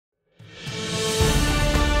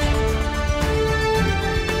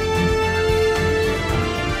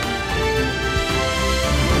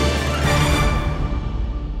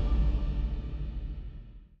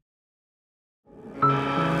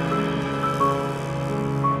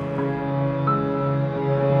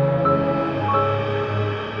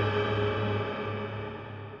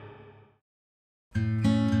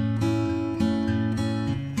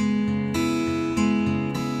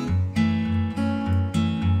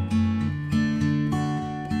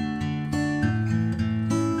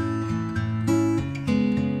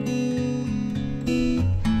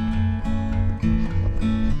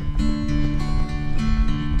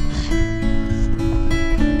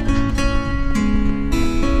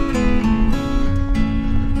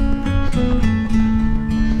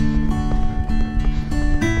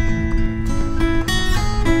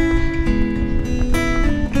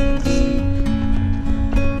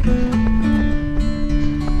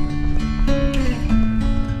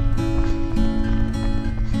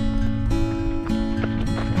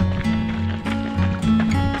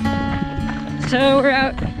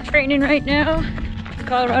training right now, the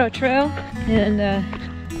Colorado Trail, and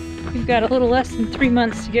we've got a little less than 3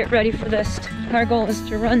 months to get ready for this. Our goal is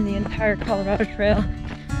to run the entire Colorado Trail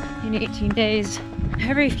in 18 days.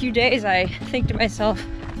 Every few days I think to myself,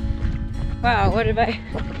 wow, what have I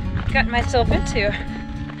gotten myself into?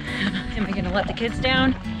 Am I gonna let the kids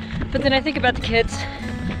down? But then I think about the kids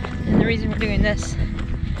and the reason we're doing this.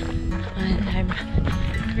 And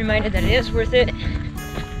I'm reminded that it is worth it.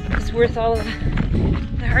 It's worth all of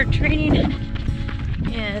the hard training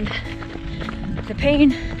and the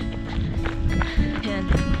pain and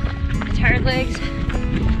the tired legs,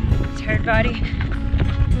 the tired body.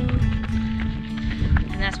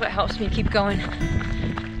 And that's what helps me keep going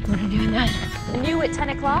when I'm doing that. New at 10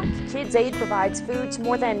 o'clock, Kids Aid provides food to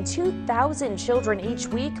more than 2,000 children each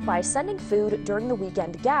week by sending food during the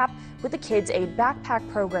weekend gap with the Kids Aid backpack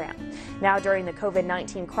program. Now during the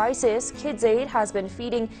COVID-19 crisis, Kids Aid has been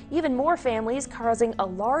feeding even more families, causing a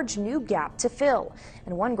large new gap to fill.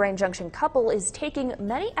 And one Grand Junction couple is taking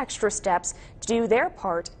many extra steps to do their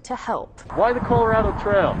part to help. Why the Colorado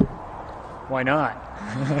Trail? Why not?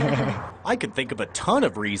 I could think of a ton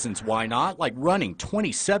of reasons why not, like running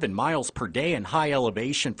 27 miles per day in high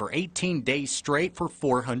elevation for 18 days straight for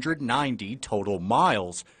 490 total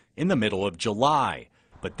miles in the middle of July.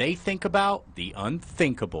 But they think about the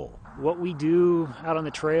unthinkable. What we do out on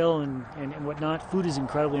the trail and whatnot, food is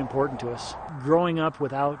incredibly important to us. Growing up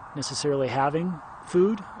without necessarily having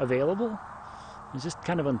food available is just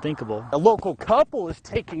kind of unthinkable. A local couple is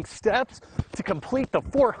taking steps to complete the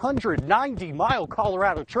 490-mile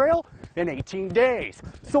Colorado Trail in 18 days.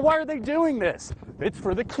 So why are they doing this? It's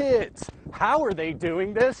for the kids. How are they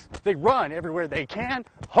doing this? They run everywhere they can,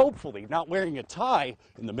 hopefully not wearing a tie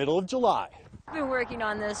in the middle of July. We've been working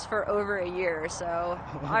on this for over a year, so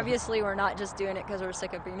obviously we're not just doing it because we're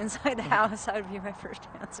sick of being inside the house. That would be my first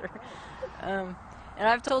answer. And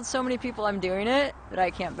I've told so many people I'm doing it that I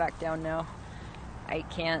can't back down now. I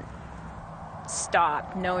can't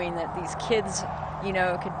stop knowing that these kids, you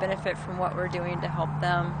know, could benefit from what we're doing to help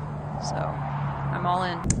them. So I'm all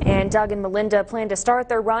in. And Doug and Melinda plan to start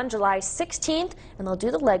their run July 16th, and they'll do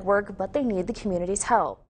the legwork, but they need the community's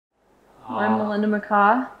help. I'm Melinda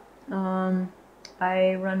McCaw.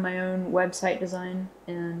 I run my own website design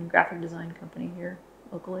and graphic design company here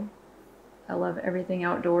locally. I love everything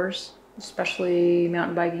outdoors, especially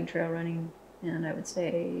mountain biking, trail running, and I would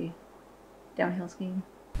say downhill skiing.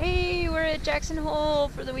 Hey, we're at Jackson Hole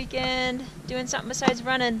for the weekend, doing something besides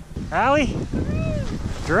running. Allie,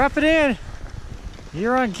 drop it in.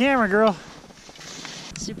 You're on camera, girl.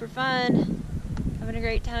 Super fun, having a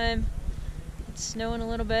great time. It's snowing a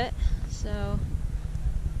little bit, so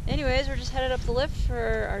anyways, we're just headed up the lift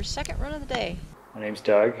for our second run of the day. My name's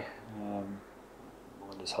Doug,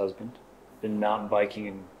 Melinda's husband. Been mountain biking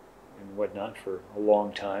and whatnot for a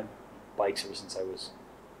long time. Bikes ever since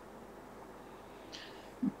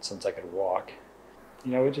I could walk.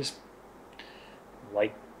 You know, we just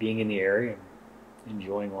like being in the area and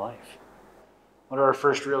enjoying life. One of our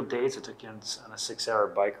first real dates, I took you on a 6-hour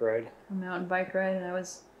bike ride. A mountain bike ride, and I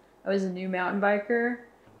was a new mountain biker.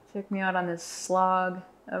 Took me out on this slog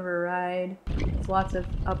of a ride with lots of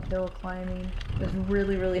uphill climbing. It was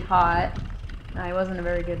really, really hot. I wasn't a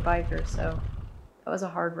very good biker, so that was a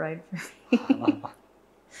hard ride for me.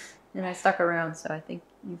 And I stuck around, so I think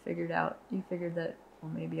you figured that,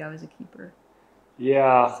 well, maybe I was a keeper.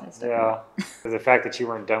 Yeah, So yeah. The fact that you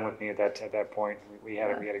weren't done with me at that point, we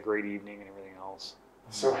had a great evening and everything else.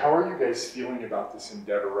 So how are you guys feeling about this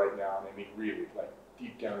endeavor right now? And I mean, really, like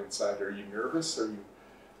deep down inside, are you nervous? Are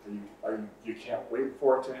you can't wait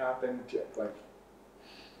for it to happen? Like,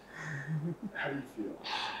 how do you feel?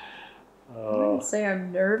 I wouldn't say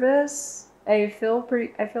I'm nervous. I feel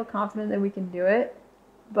confident that we can do it,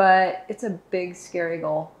 but it's a big, scary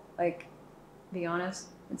goal. Like, to be honest,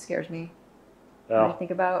 it scares me. When I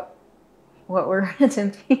think about what we're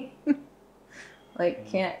attempting.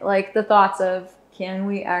 Like the thoughts of, can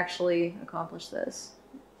we actually accomplish this?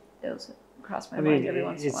 Those cross my mind every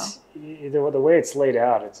once in a while. The way it's laid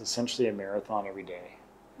out, it's essentially a marathon every day.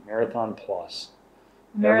 Marathon plus.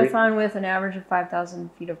 Marathon with an average of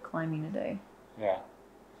 5,000 feet of climbing a day. Yeah.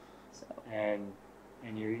 So. And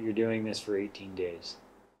you're doing this for 18 days.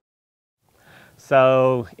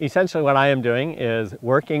 So essentially what I am doing is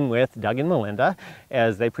working with Doug and Melinda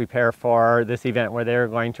as they prepare for this event where they're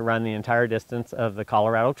going to run the entire distance of the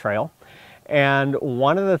Colorado Trail. And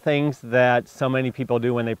one of the things that so many people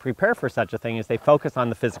do when they prepare for such a thing is they focus on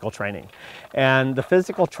the physical training. And the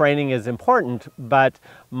physical training is important, but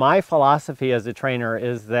my philosophy as a trainer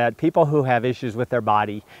is that people who have issues with their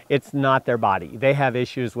body, it's not their body. They have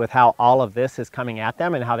issues with how all of this is coming at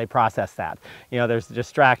them and how they process that. You know, there's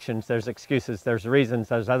distractions, there's excuses, there's reasons,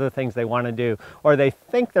 there's other things they want to do, or they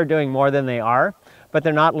think they're doing more than they are, but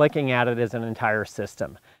they're not looking at it as an entire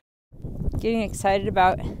system. Getting excited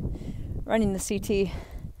about running the CT,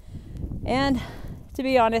 and to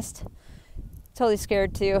be honest, totally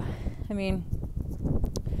scared too. I mean,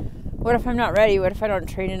 what if I'm not ready? What if I don't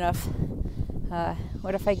train enough?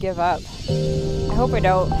 What if I give up? I hope I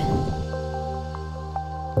don't.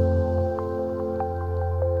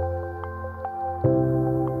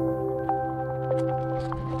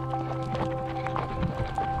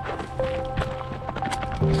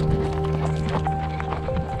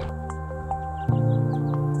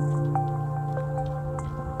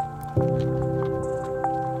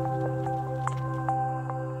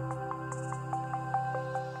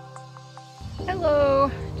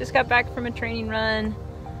 Hello, just got back from a training run.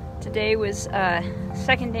 Today was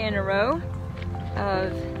second day in a row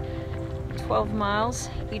of 12 miles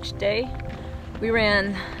each day. We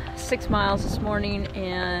ran 6 miles this morning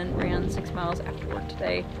and ran 6 miles after work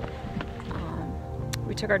today.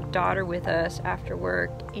 We took our daughter with us after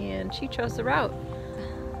work and she chose the route.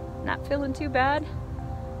 Not feeling too bad.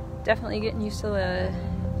 Definitely getting used to the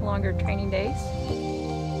longer training days.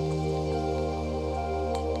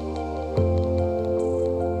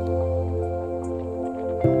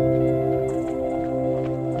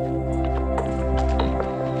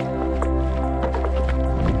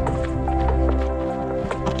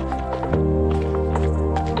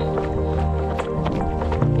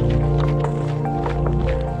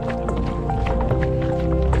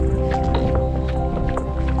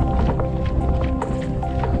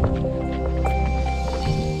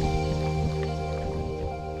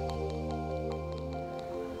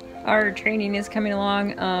 Our training is coming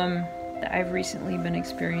along. I've recently been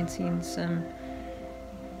experiencing some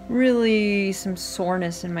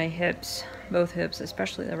soreness in my hips, both hips,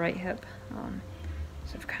 especially the right hip.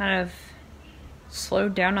 So I've kind of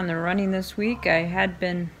slowed down on the running this week. I had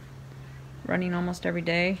been running almost every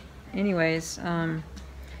day. Anyways,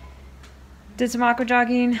 did some aqua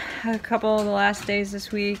jogging a couple of the last days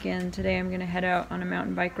this week, and today I'm gonna head out on a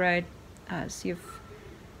mountain bike ride, see if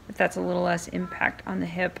that's a little less impact on the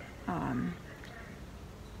hip.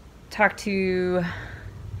 Talked to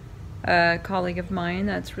a colleague of mine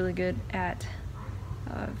that's really good at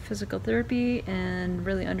physical therapy and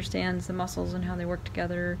really understands the muscles and how they work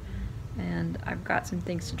together, and I've got some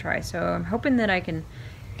things to try. So I'm hoping that I can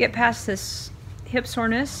get past this hip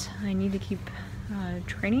soreness. I need to keep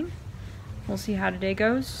training. We'll see how today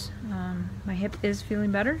goes. My hip is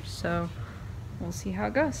feeling better, so we'll see how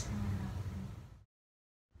it goes.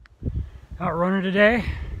 Out running today.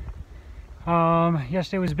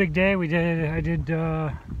 Yesterday was a big day. I did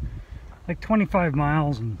like 25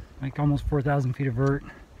 miles and like almost 4,000 feet of vert.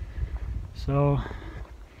 So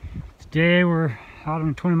today we're out on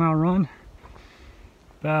a 20-mile run.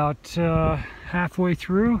 About halfway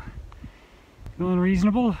through. Feeling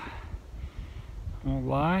reasonable. I won't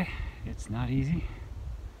lie, it's not easy,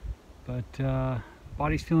 but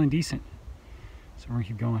body's feeling decent. So we're gonna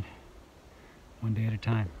keep going, one day at a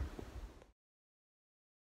time.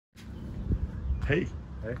 Hey.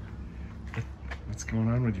 Hey. What's going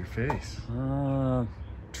on with your face?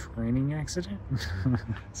 Training accident.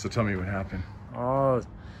 So tell me what happened. Oh,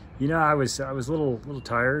 you know, I was a little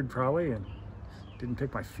tired probably, and didn't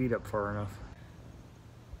pick my feet up far enough.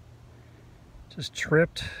 Just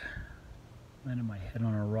tripped, landed my head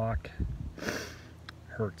on a rock.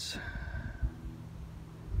 Hurts.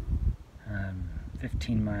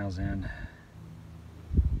 15 miles in.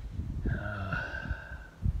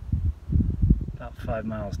 About 5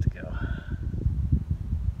 miles to go.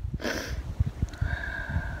 I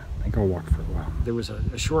think I'll walk for a while. There was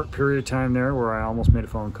a short period of time there where I almost made a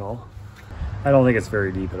phone call. I don't think it's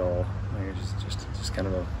very deep at all. I think it's just kind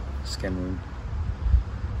of a skin wound.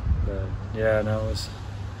 But yeah, no, it was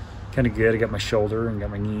kind of good. I got my shoulder and got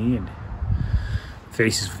my knee, and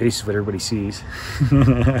face is what everybody sees.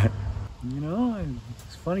 You know,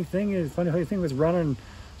 it's funny thing with running,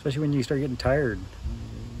 especially when you start getting tired.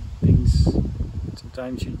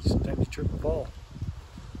 Sometimes you trip and fall.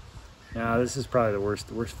 Now this is probably the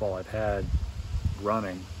worst fall I've had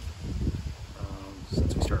running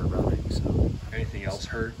since we started running. So Anything else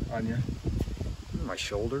hurt on you? my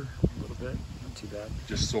shoulder a little bit, not too bad.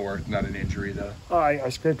 Just sore, not an injury though? Oh, I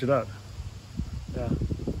scraped it up. Yeah.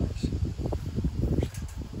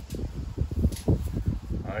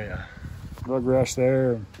 Oh yeah. Rug rash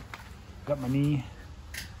there. Got my knee.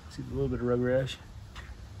 See a little bit of rug rash.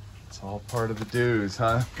 It's all part of the dues,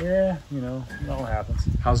 huh? Yeah, you know, it all happens.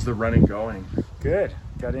 How's the running going? Good.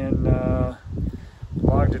 Got in,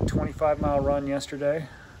 logged a 25-mile run yesterday.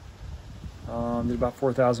 Did about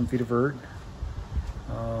 4,000 feet of vert.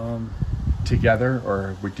 Together,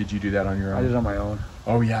 or did you do that on your own? I did it on my own.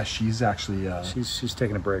 Oh yeah, she's actually she's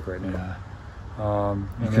taking a break right now. Yeah.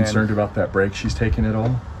 You concerned about that break she's taking at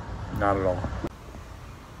all? Not at all.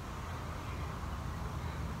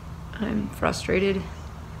 I'm frustrated.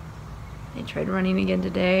 I tried running again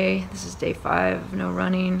today. This is day 5 of no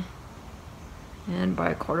running. And by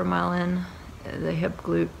a quarter mile in, the hip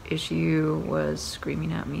glute issue was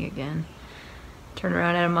screaming at me again. Turned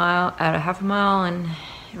around at a half a mile and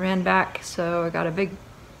ran back, so I got a big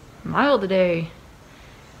mile today.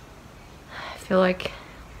 I feel like,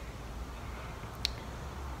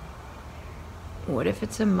 what if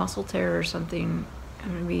it's a muscle tear or something?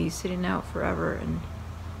 I'm gonna be sitting out forever, and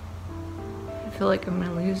I feel like I'm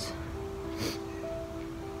gonna lose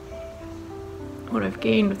what I've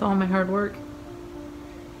gained with all my hard work.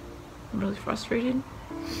 I'm really frustrated.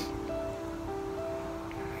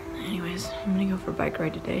 Anyways, I'm gonna go for a bike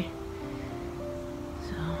ride today.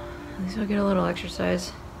 So, at least I'll get a little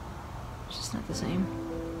exercise. It's just not the same.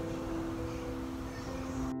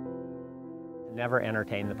 Never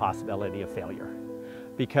entertain the possibility of failure.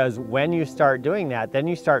 Because when you start doing that, then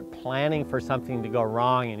you start planning for something to go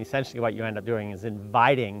wrong, and essentially what you end up doing is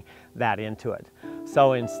inviting that into it.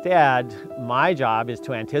 So instead, my job is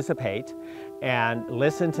to anticipate and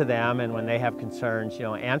listen to them, and when they have concerns, you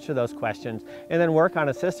know, answer those questions, and then work on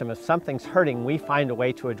a system. If something's hurting, we find a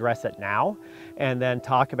way to address it now, and then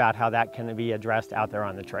talk about how that can be addressed out there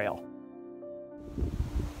on the trail.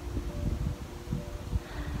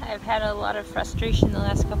 I've had a lot of frustration the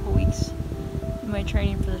last couple weeks in my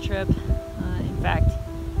training for the trip. In fact,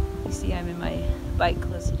 you see I'm in my bike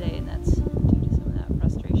clothes today, and that's due to some of that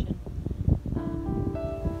frustration.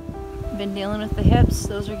 Been dealing with the hips,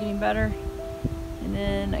 those are getting better. And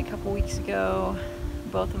then a couple weeks ago,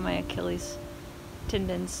 both of my Achilles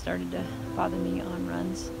tendons started to bother me on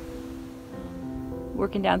runs.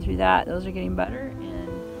 Working down through that, those are getting better. And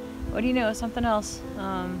what do you know, something else.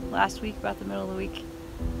 Last week, about the middle of the week,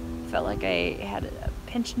 felt like I had a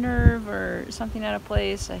pinched nerve or something out of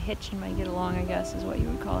place, a hitch in my get along, I guess is what you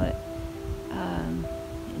would call it. And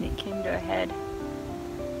it came to a head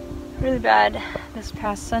really bad this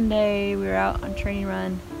past Sunday. We were out on a training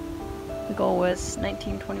run. The goal was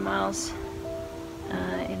 19-20 miles.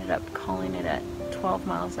 I ended up calling it at 12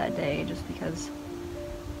 miles that day just because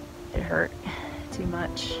it hurt too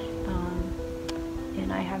much.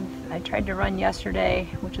 And I tried to run yesterday,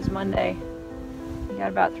 which is Monday. I got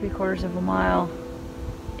about 3/4 of a mile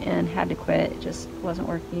and had to quit. It just wasn't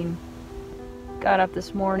working. Got up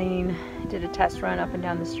this morning, did a test run up and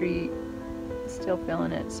down the street, still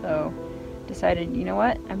feeling it, so decided, you know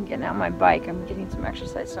what, I'm getting out my bike, I'm getting some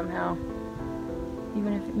exercise somehow,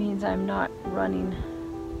 even if it means I'm not running.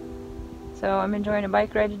 So I'm enjoying a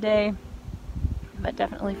bike ride today, but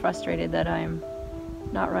definitely frustrated that I'm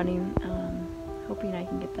not running. Hoping I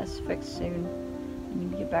can get this fixed soon. I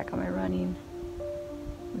need to get back on my running.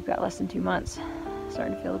 We've got less than 2 months.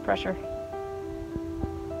 Starting to feel the pressure.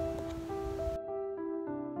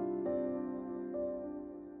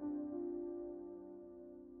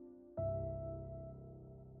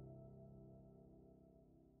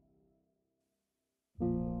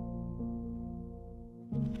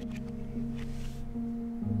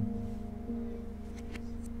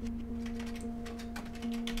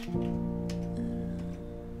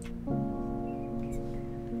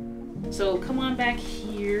 So come on back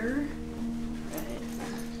here.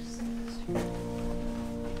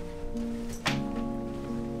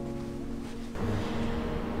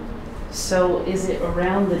 So is it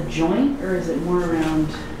around the joint or is it more around?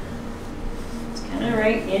 It's kind of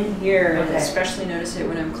right in here. Okay. I especially notice it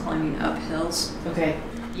when I'm climbing up hills. Okay.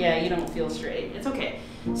 Yeah, you don't feel straight. It's okay.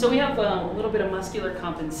 So we have a little bit of muscular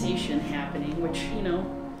compensation happening, which, you know,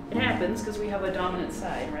 it happens because we have a dominant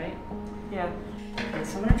side, right? Yeah. Okay,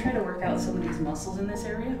 so I'm going to try to work out some of these muscles in this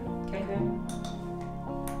area. Okay.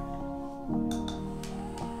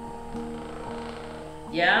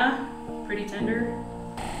 Yeah, pretty tender.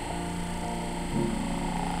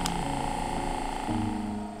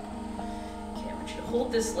 Okay, I want you to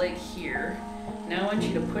hold this leg here. Now I want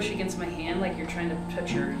you to push against my hand like you're trying to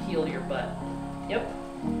touch your heel to your butt. Yep.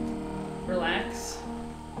 Relax.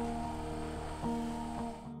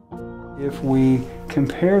 If we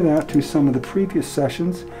compare that to some of the previous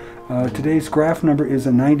sessions, today's graph number is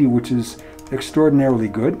a 90, which is extraordinarily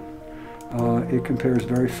good. It compares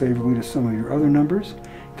very favorably to some of your other numbers.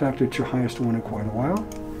 In fact, it's your highest one in quite a while.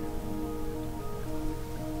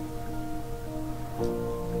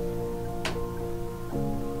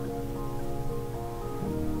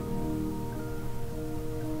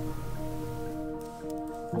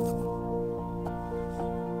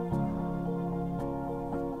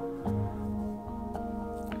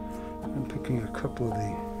 I'm picking a couple of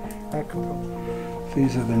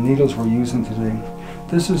these are the needles we're using today.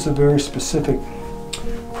 This is a very specific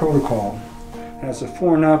protocol. As a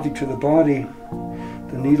foreign object to the body,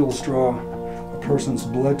 the needles draw a person's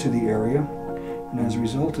blood to the area, and as a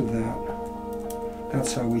result of that,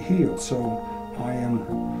 that's how we heal. So I am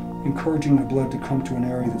encouraging the blood to come to an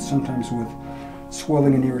area that sometimes with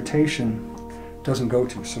swelling and irritation doesn't go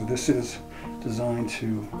to. So this is designed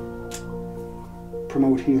to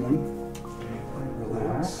promote healing.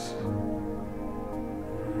 Relax.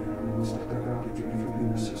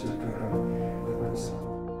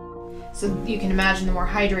 So you can imagine the more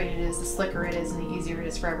hydrated it is, the slicker it is, and the easier it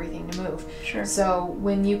is for everything to move. Sure. So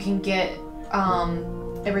when you can get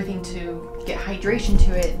everything to get hydration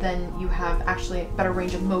to it, then you have actually a better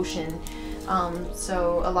range of motion.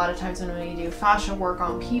 So a lot of times when we do fascia work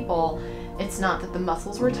on people, it's not that the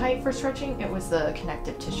muscles were tight for stretching, it was the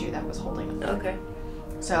connective tissue that was holding them. Okay.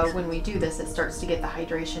 So when we do this, it starts to get the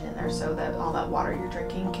hydration in there so that all that water you're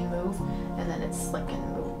drinking can move, and then it's slick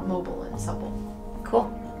and mobile and supple.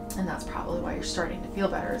 Cool. And that's probably why you're starting to feel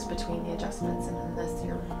better, is between the adjustments and then this,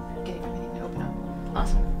 you're getting everything to open up.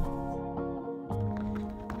 Awesome.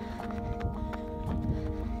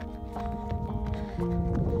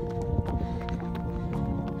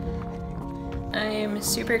 I'm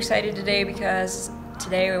super excited today because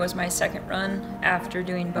today was my second run after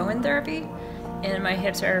doing Bowen therapy, and my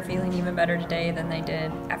hips are feeling even better today than they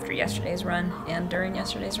did after yesterday's run and during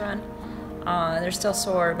yesterday's run. They're still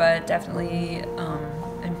sore, but definitely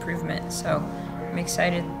improvement, so I'm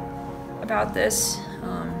excited about this.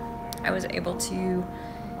 I was able to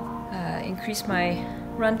increase my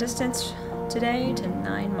run distance today to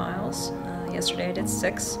 9 miles. Yesterday I did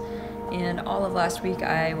 6, and all of last week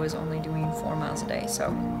I was only doing 4 miles a day, so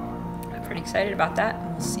I'm pretty excited about that,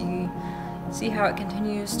 and we'll see how it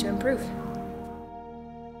continues to improve.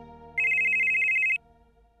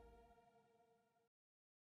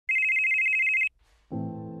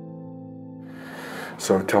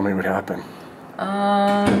 So tell me what happened.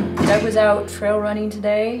 Doug was out trail running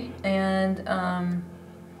today, and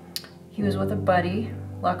he was with a buddy.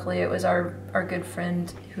 Luckily, it was our good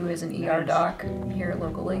friend who is an ER doc here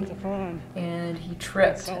locally, and he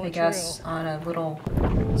tripped, I guess, on a little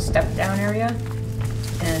step down area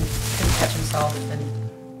and couldn't catch himself,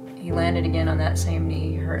 and he landed again on that same knee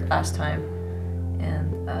he hurt last time,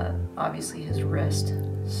 and obviously his wrist.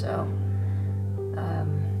 So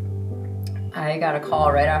I got a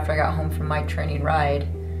call right after I got home from my training ride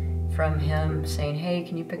from him saying, hey,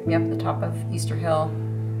 can you pick me up at the top of Easter Hill?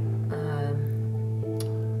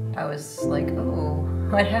 I was like, oh,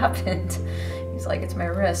 what happened? He's like, it's my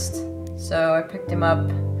wrist. So I picked him up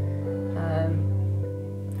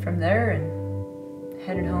from there and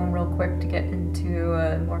headed home real quick to get into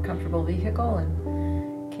a more comfortable vehicle,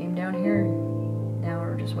 and came down here. Now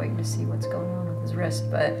we're just waiting to see what's going on with his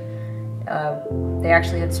wrist, but they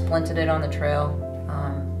actually had splinted it on the trail.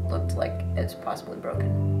 Looked like it's possibly broken,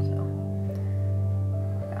 so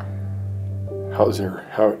yeah.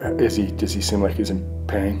 Does he seem like he's in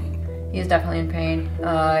pain? He's definitely in pain.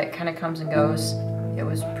 It kind of comes and goes. It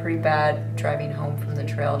was pretty bad driving home from the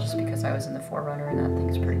trail just because I was in the 4Runner and that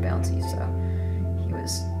thing's pretty bouncy, so he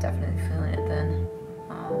was definitely feeling it then.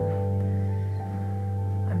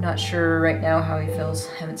 I'm not sure right now how he feels.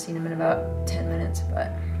 Haven't seen him in about 10 minutes,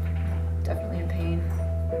 but definitely in pain.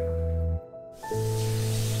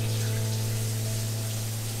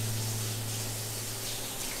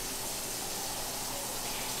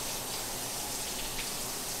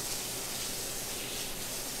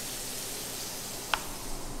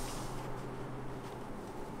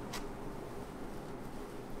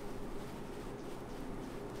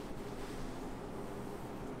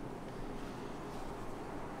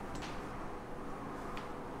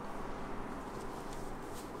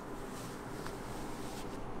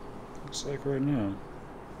 Looks like right now.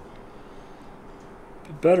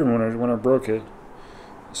 Bit better when I broke it.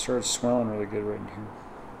 It started swelling really good right in here.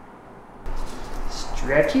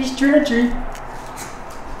 Stretchy, stretchy.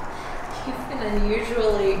 You've been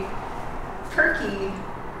unusually perky.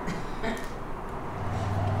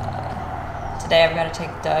 Today I've got to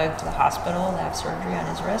take Doug to the hospital to have surgery on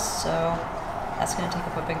his wrist, so that's going to take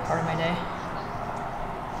up a big part of my day.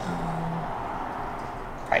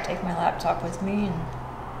 Probably take my laptop with me and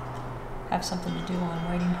have something to do while I'm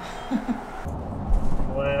waiting.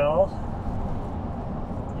 Well,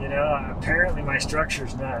 you know, apparently my structure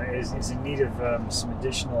is in need of some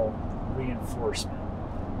additional reinforcement.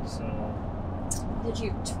 So. Did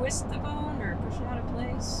you twist the bone or push it out of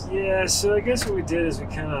place? Yeah. So I guess what we did is we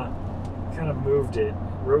kind of moved it,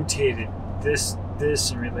 rotated this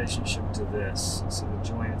in relationship to this, so the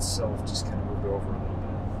joint itself just kind of moved over a little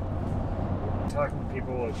bit. Talking to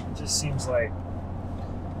people, it just seems like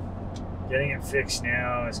getting it fixed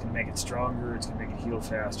now is going to make it stronger. It's going to make it heal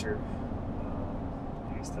faster.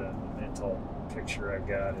 I guess the mental picture I've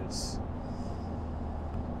got is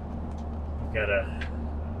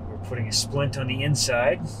we're putting a splint on the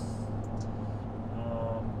inside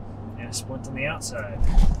and a splint on the outside,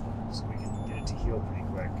 so we can get it to heal pretty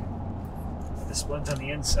quick. The splint on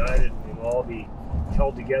the inside, it will all be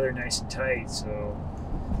held together nice and tight, so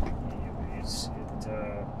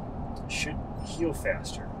it should heal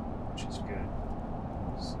faster, which is good.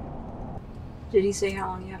 So. Did he say how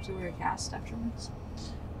long you have to wear a cast afterwards?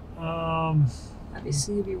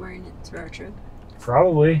 Obviously you'll be wearing it through our trip.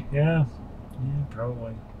 Probably, yeah. Yeah,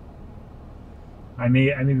 probably. I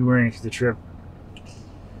may be wearing it through the trip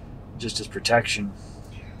just as protection.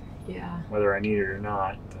 Yeah. Whether I need it or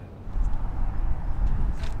not.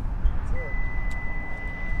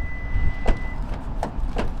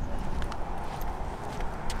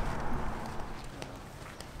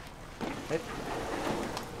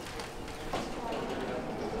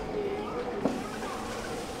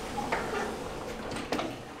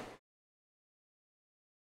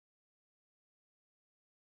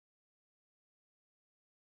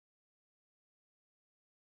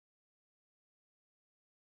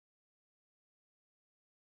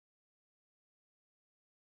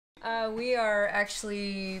 We are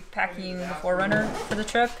actually packing the 4Runner for the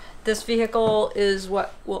trip. This vehicle is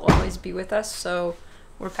what will always be with us, so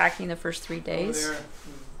we're packing the first 3 days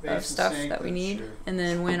of stuff that we need. And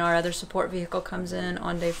then when our other support vehicle comes in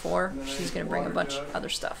on day 4, she's going to bring a bunch of other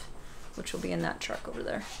stuff, which will be in that truck over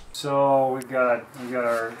there. So we've got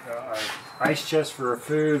our ice chest for our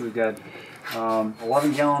food. We've got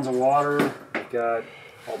 11 gallons of water. We've got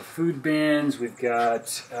all the food bins. We've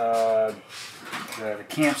got the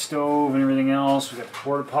camp stove and everything else. We've got the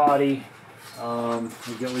porta potty.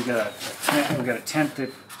 We've got a tent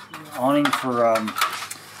that awning for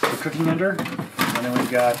cooking under, and then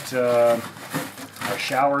we've got our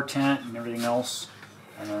shower tent and everything else,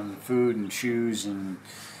 and then food and shoes and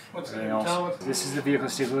everything else. This is the vehicle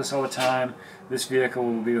that stays with us all the time. This vehicle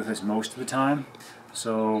will be with us most of the time,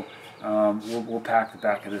 so we'll pack the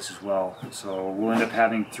back of this as well. So we'll end up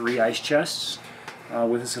having 3 ice chests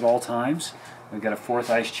with us at all times. We've got a 4th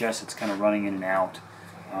ice chest that's kind of running in and out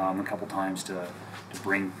a couple times to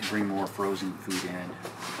bring more frozen food in,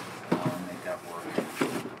 make that work.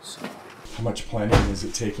 So. How much planning is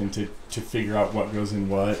it taken to figure out what goes in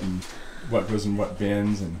what and what goes in what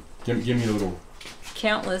bins? And give me a little.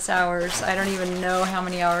 Countless hours. I don't even know how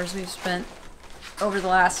many hours we've spent over the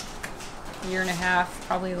last 1.5 years.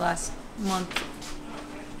 Probably the last month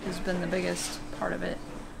has been the biggest part of it.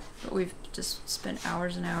 But we've just spent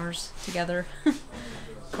hours and hours together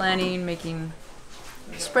planning, making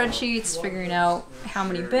spreadsheets, figuring out how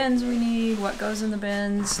many bins we need, what goes in the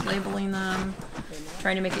bins, labeling them,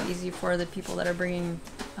 trying to make it easy for the people that are bringing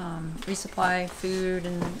resupply food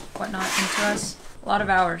and whatnot into us. A lot of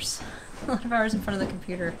hours. A lot of hours in front of the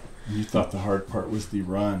computer. You thought the hard part was the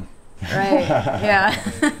run. Right, yeah.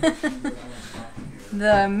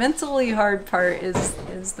 The mentally hard part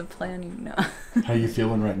is the planning. No. How are you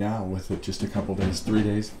feeling right now with it just a couple days, 3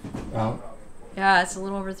 days out? Yeah, it's a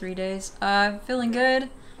little over 3 days. Feeling good.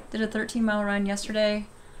 Did a 13-mile run yesterday.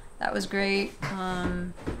 That was great.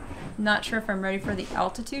 Not sure if I'm ready for the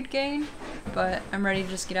altitude gain, but I'm ready to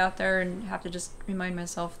just get out there and have to just remind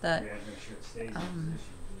myself that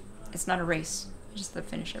it's not a race. I just have to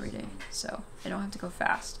finish every day. So I don't have to go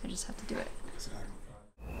fast. I just have to do it.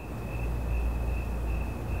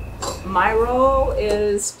 My role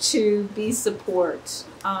is to be support.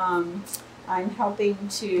 I'm helping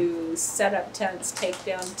to set up tents, take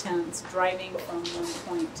down tents, driving from one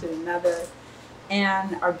point to another.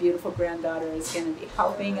 And our beautiful granddaughter is going to be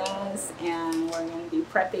helping us, and we're going to be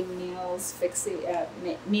prepping meals,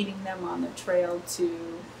 meeting them on the trail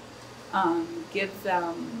to give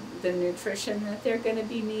them the nutrition that they're going to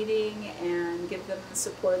be needing and give them the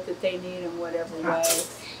support that they need in whatever way,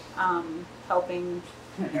 helping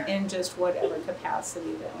in just whatever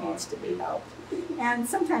capacity that needs to be helped. And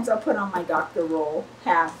sometimes I'll put on my doctor role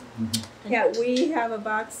hat. Yeah, we have a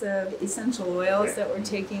box of essential oils that we're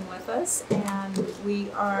taking with us, and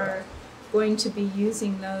we are going to be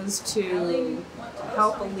using those to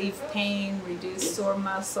help alleviate pain, reduce sore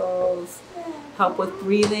muscles, help with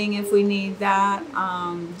breathing if we need that,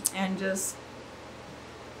 and just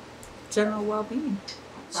general well-being.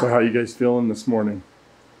 So how you guys feeling this morning?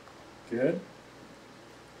 Good?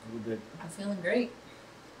 A little bit. I'm feeling great.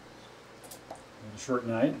 A short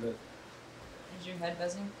night, but Is your head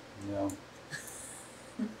buzzing? no.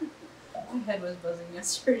 My head was buzzing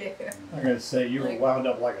yesterday. I'm going to say you were wound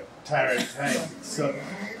up like a tired tank. So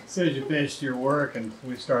as soon as you finished your work and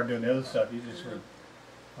we started doing the other stuff, you just were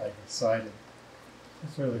like excited.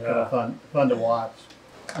 It's really kind of fun to watch.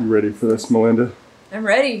 You ready for this, Melinda? I'm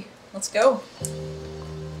ready. Let's go.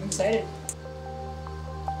 I'm excited.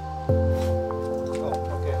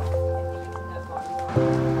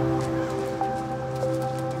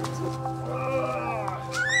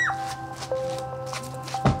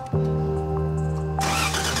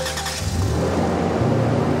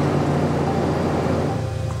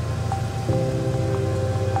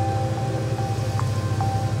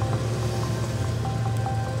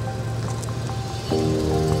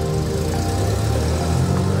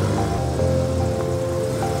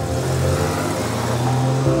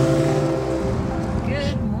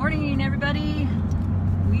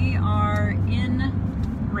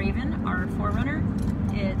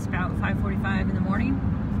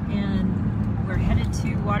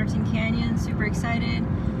 Super excited.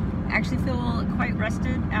 I actually feel quite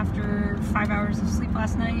rested after 5 hours of sleep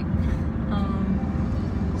last night.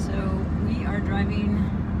 So we are driving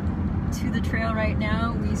to the trail right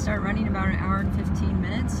now. We start running about an hour and 15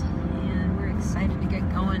 minutes and we're excited to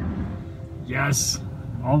get going. Yes,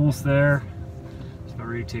 almost there. It's about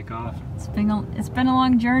ready to take off. It's been a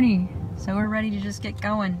long journey, so we're ready to just get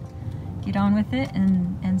going. Get on with it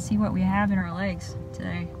and see what we have in our legs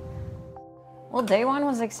today. Well, day one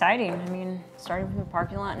was exciting. I mean, starting from the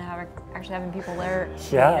parking lot and actually having people there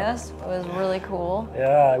to meet us was really cool.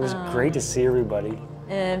 Yeah, it was great to see everybody.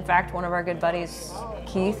 In fact, one of our good buddies,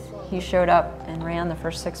 Keith, he showed up and ran the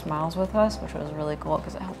first 6 miles with us, which was really cool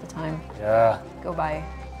because it helped the time go by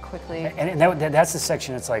quickly. And that's the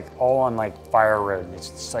section that's like all on like fire road.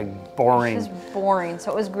 It's just like boring. It's just boring. So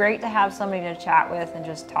it was great to have somebody to chat with and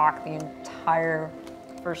just talk the entire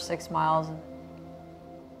first 6 miles.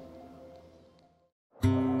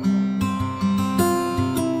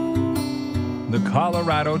 The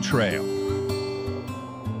Colorado Trail.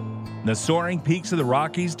 The soaring peaks of the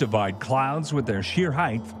Rockies divide clouds with their sheer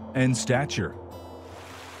height and stature.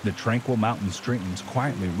 The tranquil mountain streams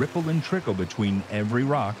quietly ripple and trickle between every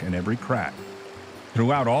rock and every crack.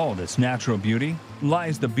 Throughout all this natural beauty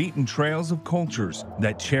lies the beaten trails of cultures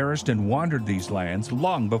that cherished and wandered these lands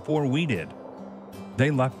long before we did. They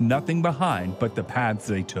left nothing behind but the paths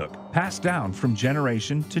they took, passed down from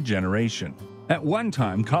generation to generation. At one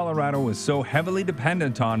time, Colorado was so heavily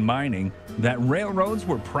dependent on mining that railroads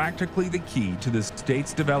were practically the key to the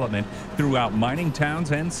state's development throughout mining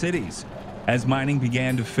towns and cities. As mining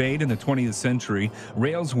began to fade in the 20th century,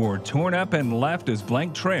 rails were torn up and left as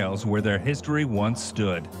blank trails where their history once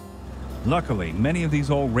stood. Luckily, many of these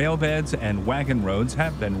old rail beds and wagon roads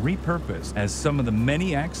have been repurposed as some of the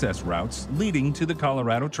many access routes leading to the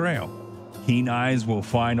Colorado Trail. Keen eyes will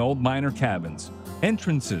find old miner cabins,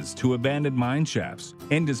 entrances to abandoned mine shafts,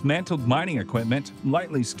 and dismantled mining equipment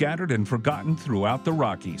lightly scattered and forgotten throughout the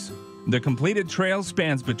Rockies. The completed trail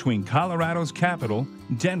spans between Colorado's capital,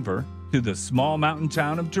 Denver, to the small mountain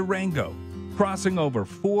town of Durango, crossing over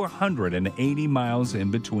 480 miles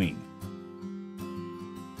in between.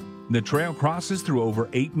 The trail crosses through over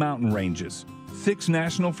 8 mountain ranges, 6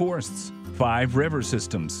 national forests, 5 river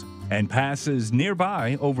systems, and passes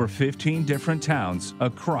nearby over 15 different towns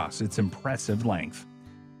across its impressive length.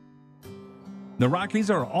 The Rockies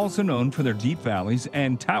are also known for their deep valleys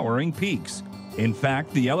and towering peaks. In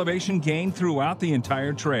fact, the elevation gained throughout the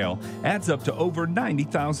entire trail adds up to over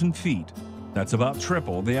 90,000 feet. That's about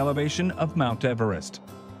triple the elevation of Mount Everest.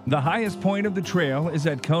 The highest point of the trail is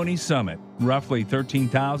at Coney Summit, roughly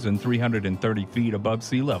 13,330 feet above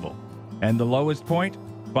sea level, and the lowest point,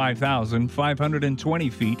 5,520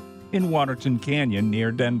 feet in Waterton Canyon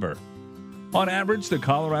near Denver. On average, the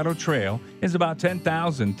Colorado Trail is about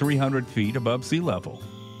 10,300 feet above sea level.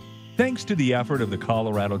 Thanks to the effort of the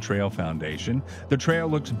Colorado Trail Foundation, the trail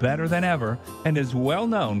looks better than ever and is well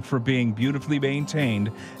known for being beautifully maintained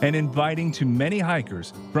and inviting to many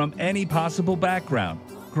hikers from any possible background,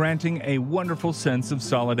 granting a wonderful sense of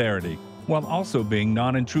solidarity, while also being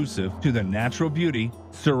non-intrusive to the natural beauty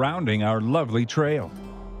surrounding our lovely trail.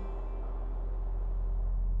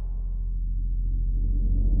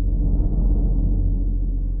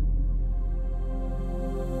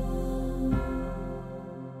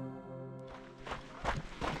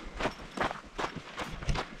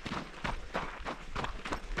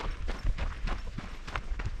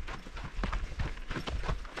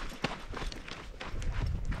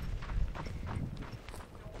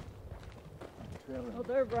 Oh,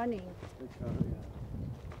 they're running.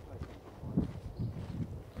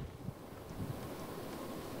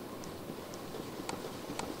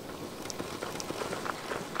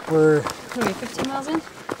 We're What are we, 15 miles in?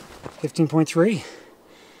 15.3.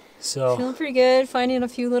 So Feeling pretty good, finding a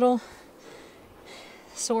few little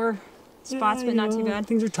sore spots, but not too bad.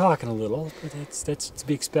 Things are talking a little, but that's to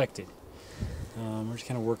be expected. We're just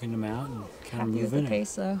kind of working them out and kind of Happy with moving. the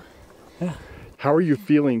pace, though. Yeah. How are you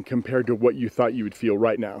feeling compared to what you thought you would feel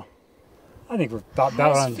right now? I think we're about I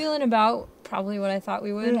was on. feeling about probably what I thought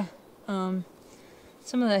we would. Some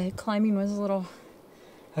of the climbing was a little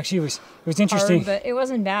Actually, it was interesting. hard, but it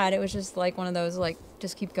wasn't bad. It was just like one of those like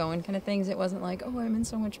just keep going kind of things. It wasn't like, oh, I'm in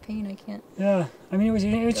so much pain I can't. Yeah, I mean it was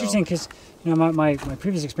interesting because my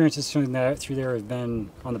previous experiences through there have been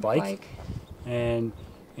on the bike, and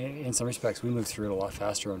in some respects we moved through it a lot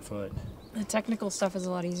faster on foot. The technical stuff is a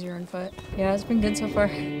lot easier on foot. Yeah, it's been good so far.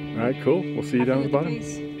 All right, cool. We'll see you down at the bottom.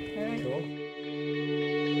 All right. Cool.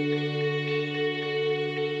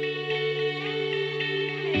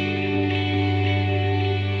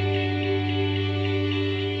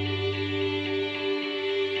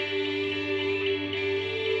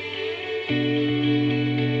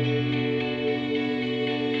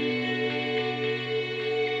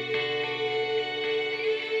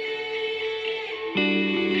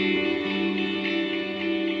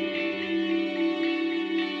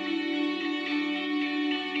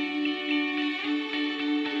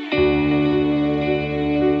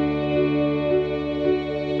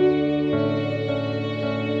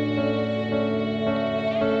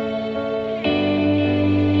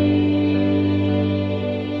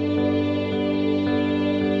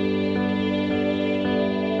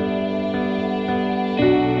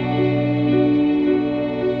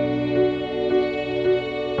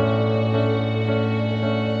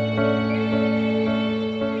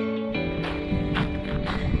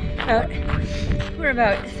 We're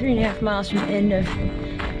about 3.5 miles from the end of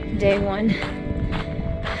day one.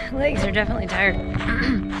 Legs are definitely tired,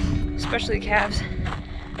 especially the calves.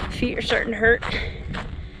 Feet are starting to hurt.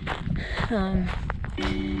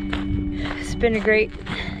 It's been a great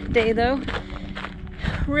day though.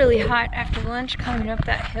 Really hot after lunch, climbing up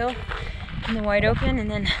that hill in the wide open, and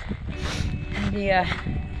then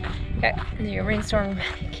the rainstorm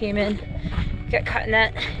came in. Got caught in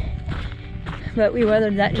that. But we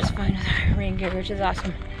weathered that just fine with our rain gear, which is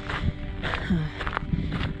awesome.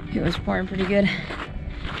 It was pouring pretty good.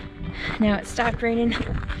 Now it stopped raining,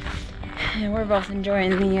 and we're both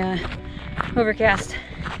enjoying the overcast,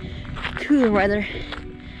 cooler weather,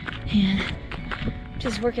 and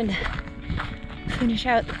just working to finish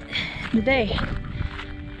out the day.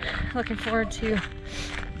 Looking forward to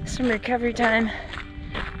some recovery time,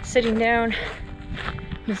 sitting down,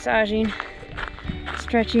 massaging,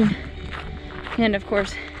 stretching, and of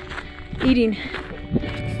course, eating.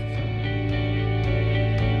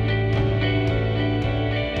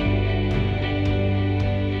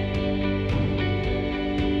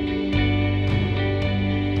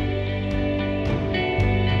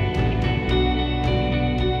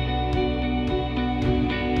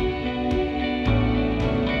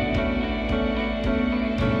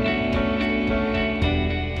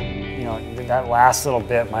 That last little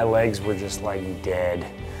bit, my legs were just like dead.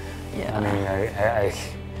 Yeah. I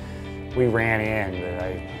mean, we ran in,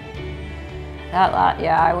 but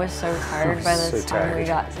I was so tired by the so time we tired.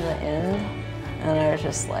 got to the end, and I was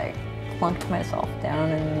just like plunked myself down,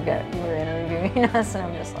 and you were interviewing us, and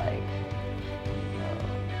I'm just like,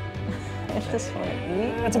 I just want to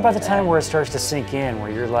eat. that's about the time where it starts to sink in,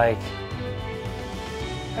 where you're like,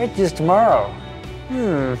 I eat this tomorrow.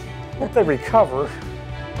 Hope they recover.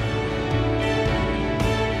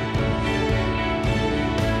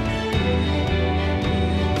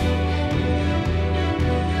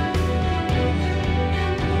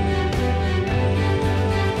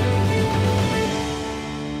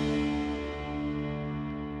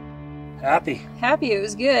 Happy, it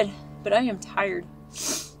was good, but I am tired.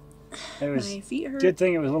 It was My feet hurt. good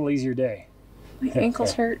thing it was a little easier day. My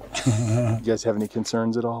ankles hurt. You guys have any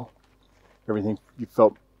concerns at all? Everything you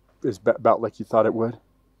felt is about like you thought it would?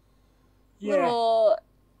 Little,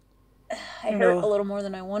 I hurt a little more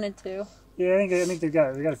than I wanted to. Yeah, I think they've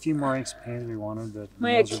got a few more aches and pains we wanted, but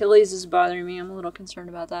My Achilles is bothering me. I'm a little concerned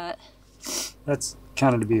about that. that's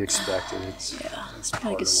kind of to be expected.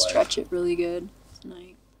 I could stretch it really good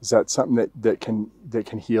tonight. Is that something that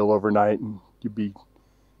can heal overnight and you'd be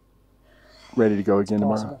ready to go again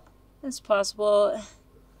tomorrow? It's possible.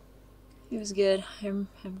 It was good. I'm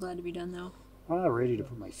glad to be done though. I'm not ready to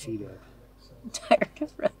put my feet up. I'm tired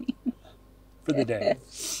of running. For the day.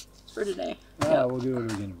 For today. We'll do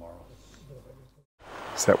it again tomorrow.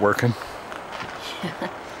 Is that working? Yeah,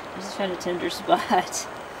 I just found a tender spot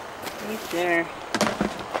right there.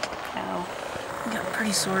 Ow. I got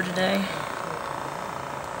pretty sore today.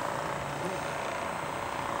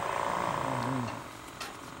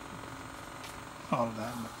 All of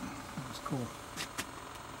that was cool.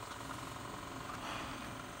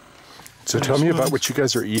 So tell me about what you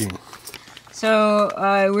guys are eating. So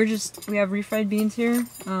we have refried beans here.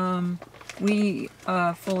 We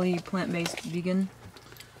fully plant-based vegan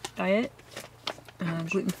diet,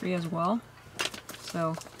 gluten-free as well.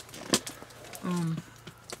 So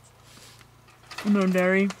no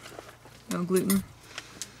dairy, no gluten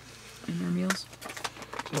in our meals.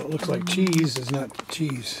 So it looks like cheese is not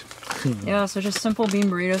cheese. Yeah, so just simple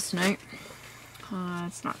bean burritos tonight.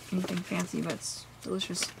 It's not anything fancy, but it's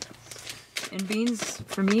delicious. And beans,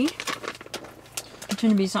 for me,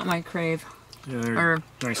 tend to be something I crave. Yeah, they're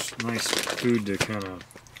nice food to kind of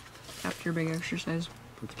after a big exercise.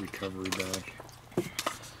 Put the recovery back.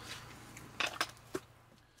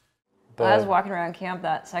 I was walking around camp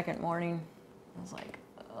that second morning. I was like,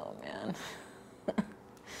 oh man, am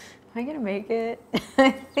I gonna make it?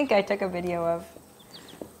 I think I took a video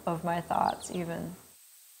of my thoughts even.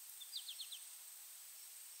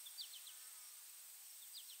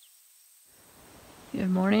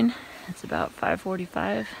 Good morning. It's about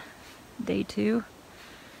 5:45, day 2.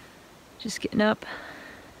 Just getting up,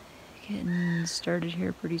 getting started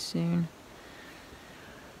here pretty soon.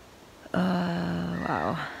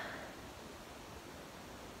 Wow.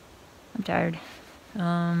 I'm tired.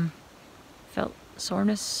 Felt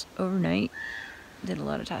soreness overnight. Did a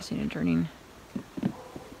lot of tossing and turning.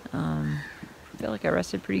 Feel like I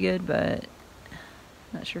rested pretty good, but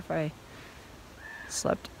not sure if I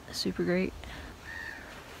slept super great.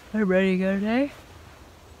 I'm ready to go today.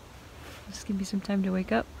 Just give me some time to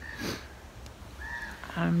wake up.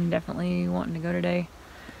 I'm definitely wanting to go today.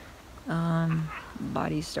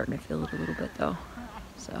 Body's starting to feel it a little bit though.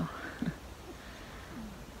 So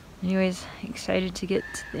anyways, excited to get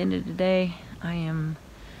to the end of the day. I am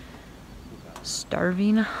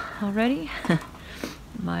starving already.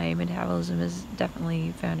 My metabolism has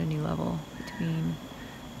definitely found a new level between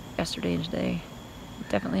yesterday and today.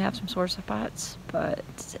 Definitely have some sore spots, but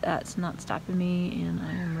that's not stopping me, and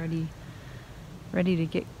I am ready to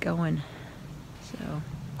get going. So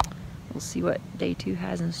we'll see what day 2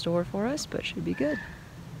 has in store for us, but should be good.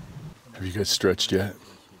 Have you guys stretched yet?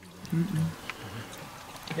 Mm-mm.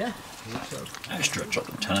 Yeah, I stretch all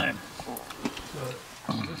the time.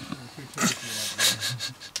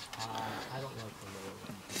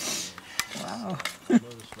 Wow.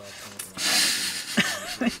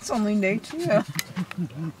 It's only day 2.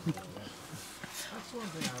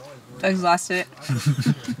 Doug's lost it.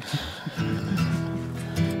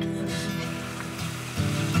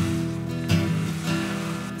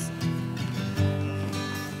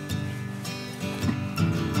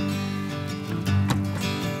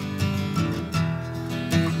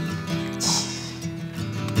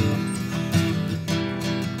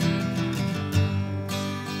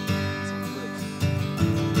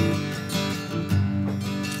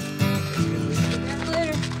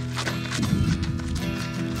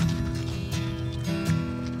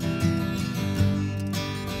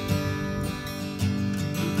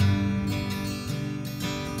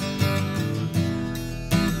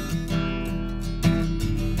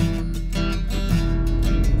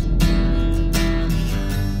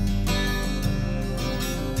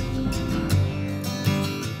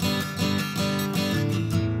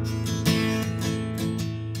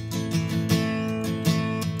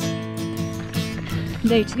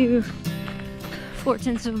 Day 2,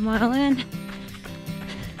 4/10 of a mile in.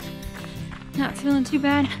 Not feeling too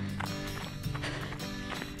bad.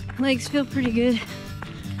 Legs feel pretty good.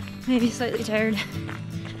 Maybe slightly tired.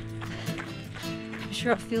 I'm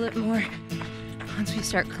sure I'll feel it more once we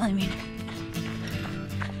start climbing.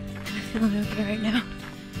 I'm feeling okay right now.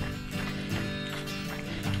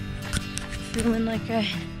 Feeling like I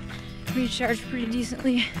recharged pretty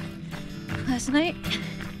decently last night.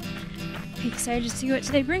 Excited to see what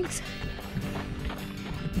today brings.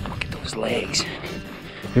 Look at those legs.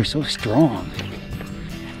 They're so strong.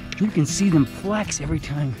 You can see them flex every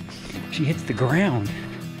time she hits the ground.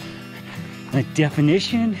 That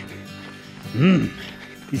definition.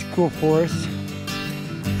 These cool forests.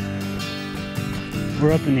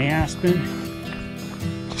 We're up in the aspen.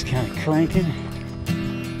 Just kind of cranking.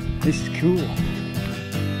 This is cool.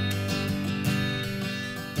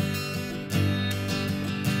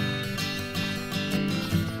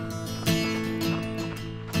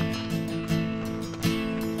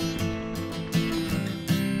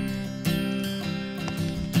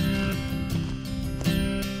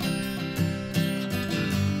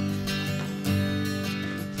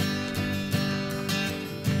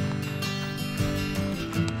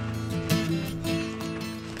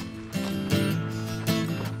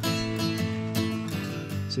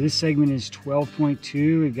 So this segment is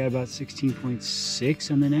 12.2. We've got about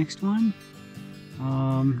 16.6 on the next one.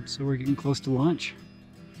 So we're getting close to lunch.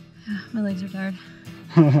 My legs are tired.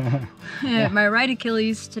 Yeah. My right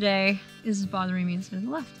Achilles today is bothering me instead of the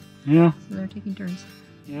left. Yeah. So they're taking turns.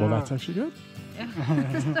 Yeah. Well, that's actually good.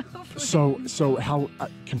 Yeah. So how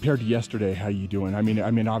compared to yesterday, how you doing? I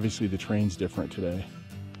mean, obviously the train's different today.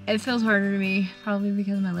 It feels harder to me, probably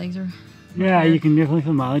because my legs are. Yeah, you can definitely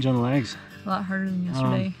feel mileage on the legs. A lot harder than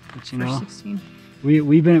yesterday. But you know, 16.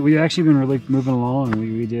 we've actually been really moving along.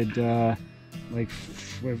 We did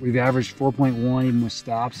we've averaged 4.1 even with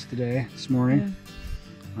stops this morning.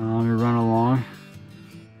 Yeah. We run along.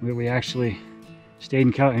 We actually stayed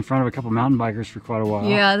in front of a couple mountain bikers for quite a while.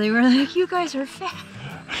 Yeah, they were like, "You guys are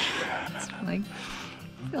fast." I'm like,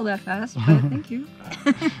 I feel that fast, but thank you.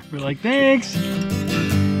 We're like, thanks.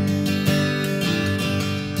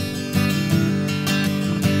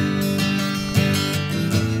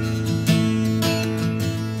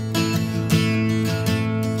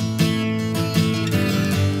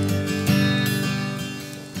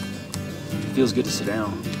 Feels good to sit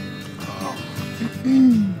down.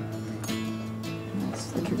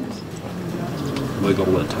 Wiggle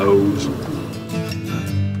the toes.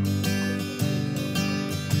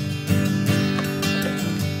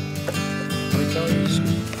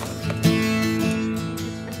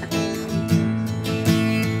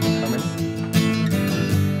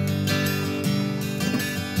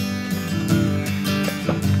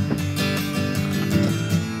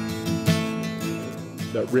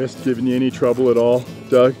 That wrist giving you any trouble at all,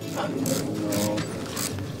 Doug?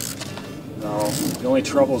 No. The only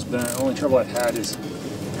trouble I've had is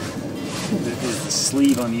the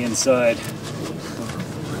sleeve on the inside.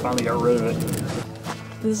 Finally got rid of it.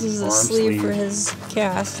 This is the sleeve for his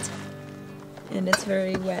cast, and it's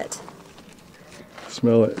very wet.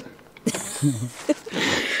 Smell it.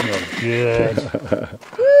 Smells good.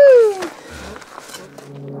 Woo!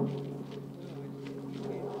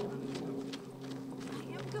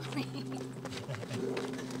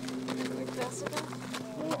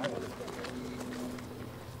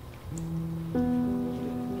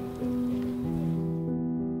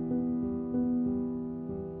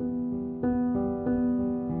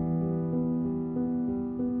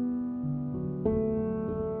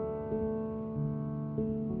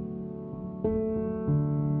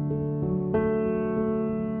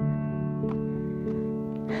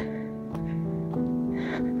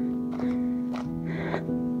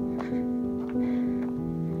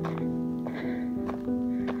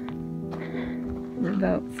 We're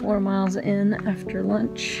about 4 miles in after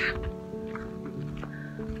lunch.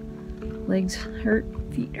 Legs hurt,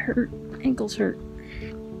 feet hurt, ankles hurt.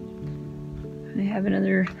 I have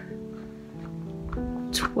another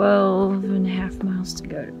 12.5 miles to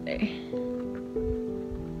go today.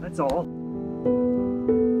 That's all.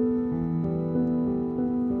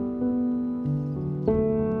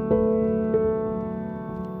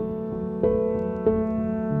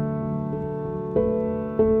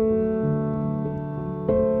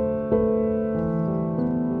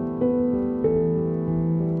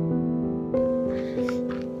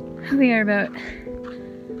 We are about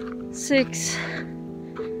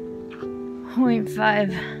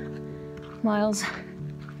 6.5 miles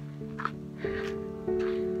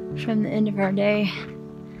from the end of our day.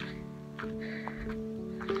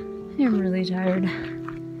 I'm really tired.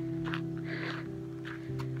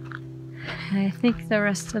 I think the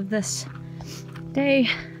rest of this day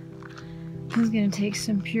is going to take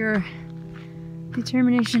some pure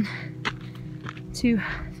determination to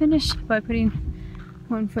finish by putting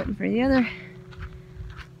one foot in front of the other.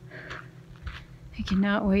 I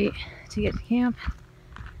cannot wait to get to camp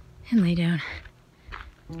and lay down.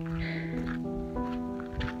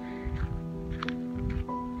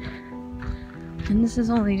 And this is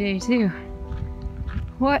only day 2.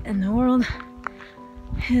 What in the world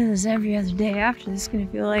is every other day after this gonna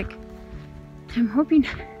feel like? I'm hoping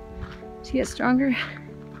to get stronger.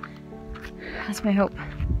 That's my hope.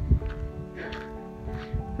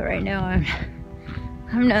 But right now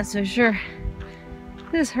I'm not so sure.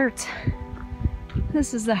 This hurts.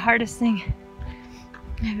 This is the hardest thing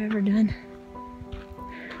I've ever done.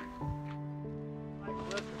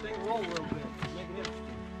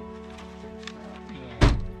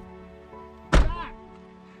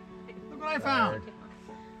 Look what I found.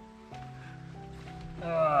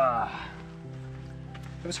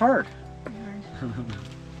 It was hard.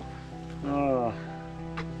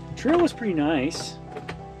 Trail was pretty nice.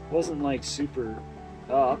 Wasn't like super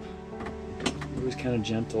up. It was kind of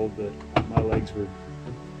gentle, but my legs were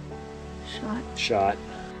shot.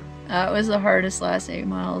 It was the hardest last 8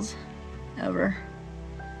 miles ever.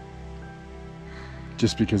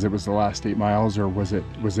 just because it was the last 8 miles, or was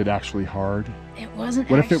it actually hard? It wasn't.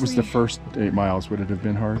 What if it was the first 8 miles? Would it have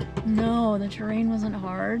been hard? No, the terrain wasn't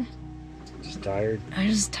hard. Just tired. I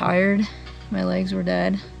was just tired. My legs were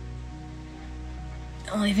dead.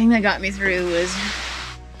 The only thing that got me through was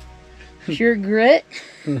pure grit,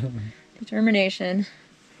 determination,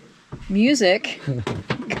 music,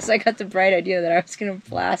 because I got the bright idea that I was going to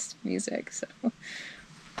blast music, so.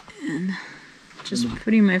 And just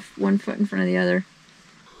putting my one foot in front of the other.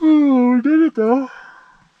 Oh, we did it though.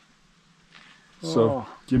 So, Oh.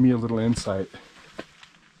 give me a little insight.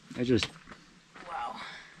 Wow.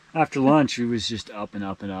 After lunch, it was just up and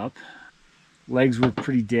up and up. Legs were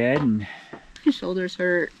pretty dead, and My shoulders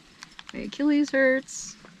hurt, my Achilles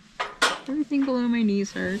hurts, everything below my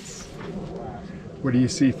knees hurts. What do you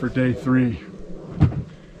see for day 3?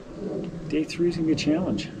 day 3 is gonna be a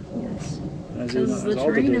challenge. Yes. Because the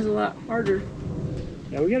terrain is a lot harder.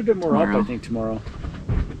 Yeah, we got a bit more tomorrow. up, I think, tomorrow.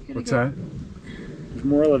 What's that? There's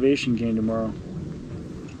more elevation gain tomorrow.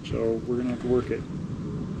 So we're gonna have to work it.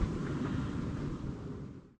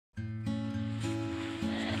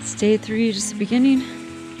 It's day 3, just the beginning.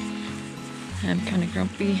 I'm kind of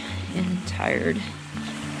grumpy and tired.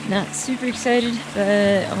 Not super excited,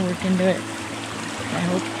 but I'll work into it. I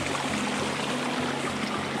hope.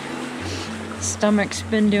 Stomach's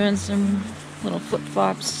been doing some little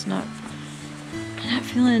flip-flops. Not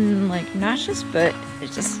feeling like nauseous, but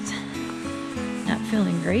it's just not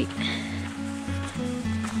feeling great.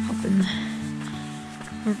 Hoping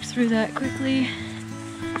work through that quickly.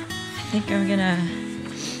 I think I'm gonna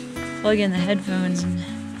plug in the headphones and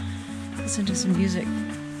listen to some music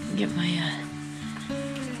and get my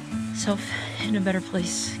self in a better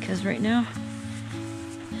place, because right now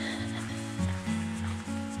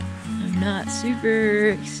I'm not super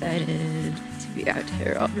excited to be out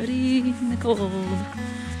here already in the cold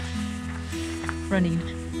running.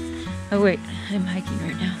 Oh wait, I'm hiking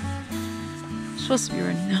right now. I'm supposed to be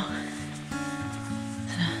running now.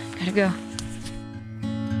 So, gotta go.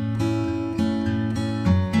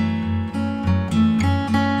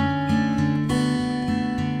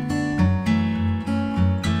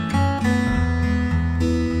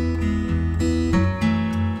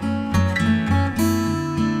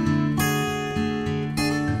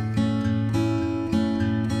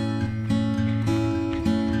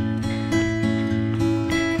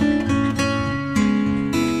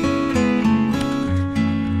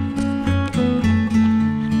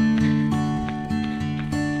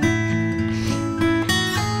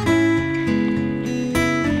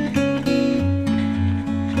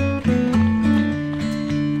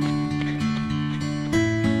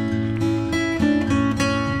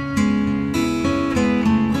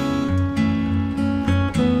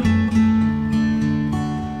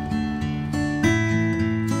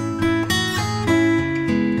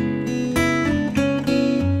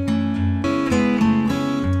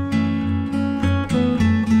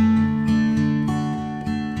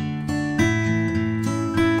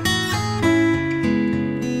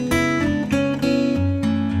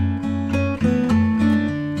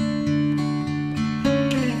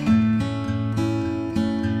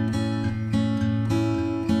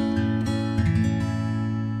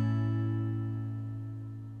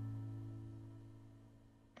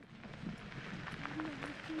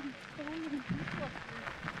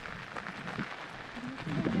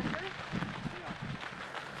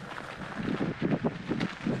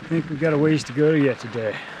 I think we've got a ways to go yet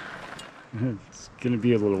today. It's gonna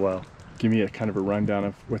be a little while. Give me a kind of a rundown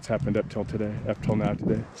of what's happened up till now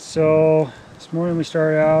today. So this morning we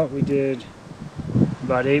started out, we did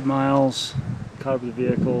about 8 miles, caught up with the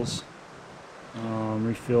vehicles,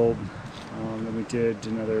 refilled, then we did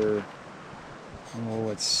another,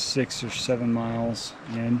 6 or 7 miles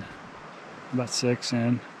in, about 6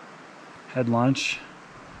 in, had lunch,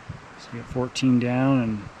 so we got 14 down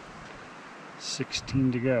and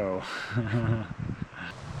 16 to go.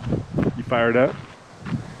 You fired up?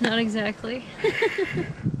 Not exactly.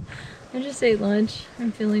 I just ate lunch.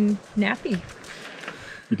 I'm feeling nappy.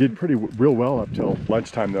 You did real well up till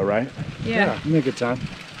lunchtime though, right? Yeah. We had a good time.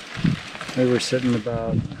 We were sitting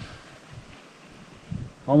about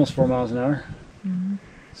almost 4 miles an hour. Mm-hmm.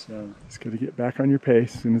 So it's got to get back on your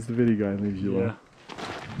pace as soon as the video guy leaves you alone.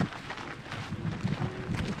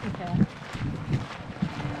 Okay.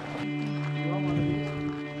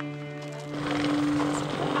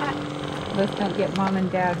 Let's not get mom and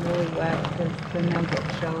dad really wet, because then they'll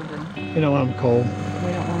get children. You don't want them cold.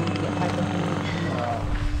 We don't want them to get hypothermia.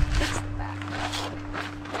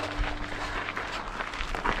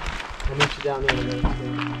 I'll meet you down there in a minute.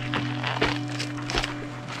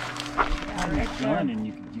 Yeah, make fun, and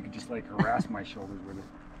you could just like harass my shoulders with it.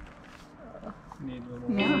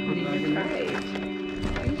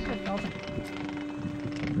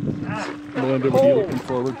 Melinda, what are you looking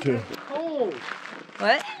forward to? What?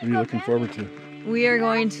 What are you looking forward to? We are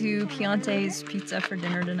going to Chianti's Pizza for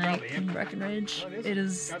dinner tonight in Breckenridge. It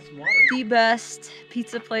is the best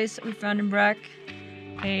pizza place that we found in Breck.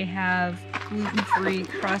 They have gluten-free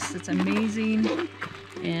crust that's amazing,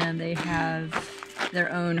 and they have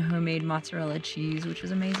their own homemade mozzarella cheese, which is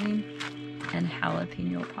amazing, and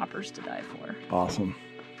jalapeno poppers to die for. Awesome.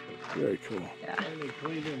 Very cool. Yeah.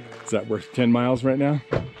 Is that worth 10 miles right now?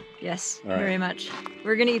 Yes, All right. very much.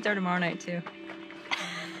 We're gonna eat there tomorrow night too.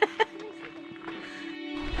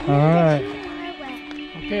 All right.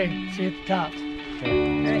 Okay, see you at the top. All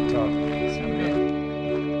right. Sounds good.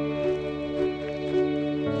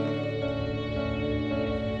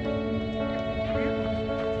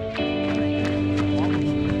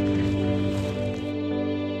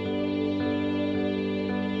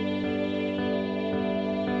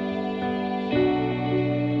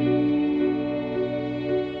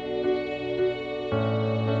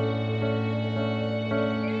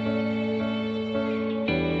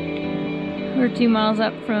 We're 2 miles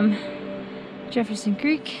up from Jefferson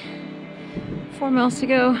Creek, 4 miles to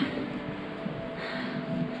go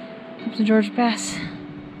up to Georgia Pass.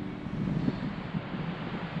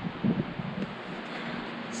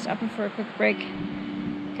 Stopping for a quick break.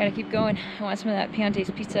 Gotta keep going. I want some of that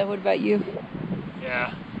Chianti's pizza. What about you?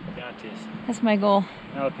 Yeah, Chianti's. That's my goal.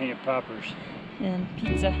 Jalapeno poppers. And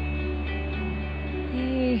pizza.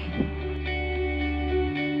 Yay.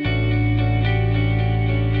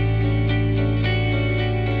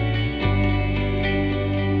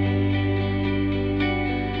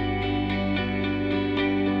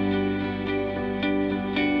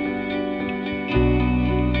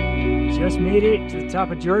 Just made it to the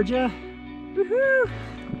top of Georgia. Woohoo!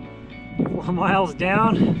 4 miles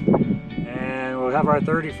down, and we'll have our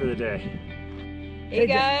 30 for the day. Hey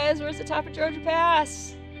guys, we're at the top of Georgia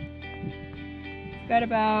Pass. We've got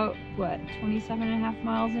about, what, 27.5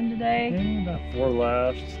 miles in today? Yeah, about 4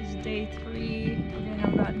 left. This is day 3. We're gonna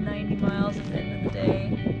have about 90 miles at the end of the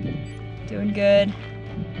day. Doing good.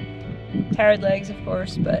 Tired legs, of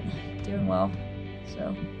course, but doing well.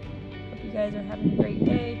 So, hope you guys are having a great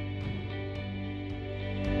day.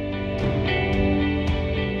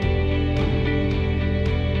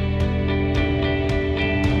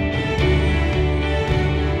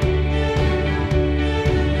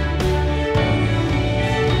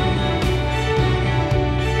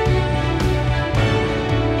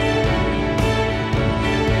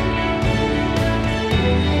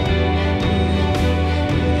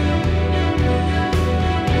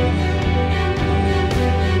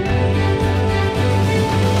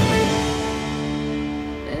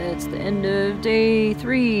 Day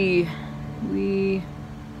 3, we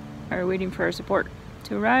are waiting for our support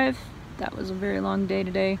to arrive. That was a very long day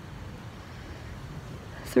today.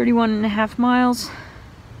 31.5 miles,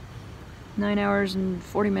 9 hours and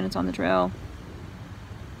 40 minutes on the trail,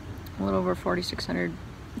 a little over 4,600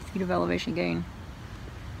 feet of elevation gain.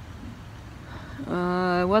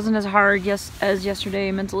 It wasn't as hard as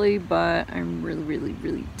yesterday mentally, but I'm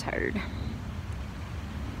really tired.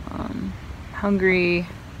 Hungry.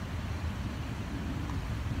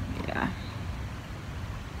 Yeah.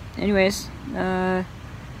 Anyways, we'll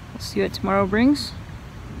see what tomorrow brings.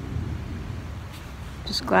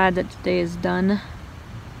 Just glad that today is done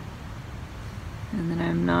and that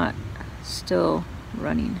I'm not still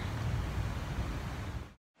running.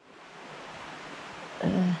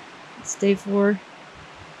 It's day 4.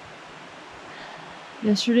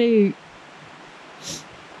 Yesterday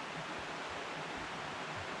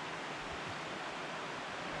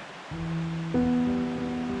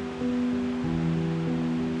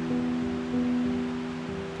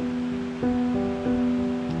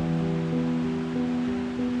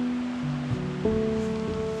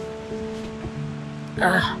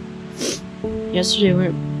yesterday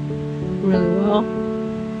went really well.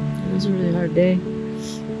 It was a really hard day.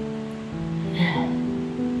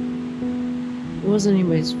 It wasn't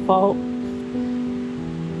anybody's fault.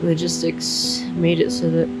 Logistics made it so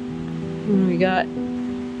that when we got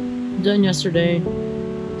done yesterday,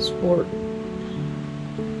 support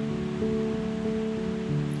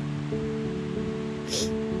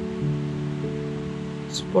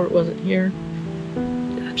wasn't here.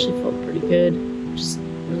 It actually felt pretty good. Just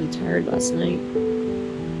really tired last night.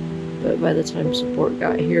 But by the time support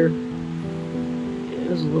got here, it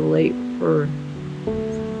was a little late for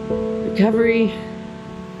recovery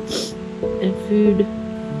and food.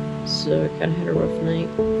 So I kind of had a rough night.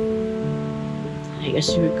 I guess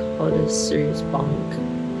you would call it a serious bonk.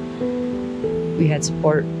 We had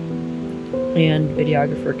support and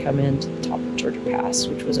videographer come in to the top of Georgia Pass,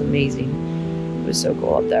 which was amazing. It was so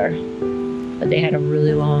cool up there. But they had a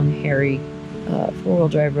really long, hairy four-wheel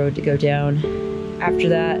drive road to go down. After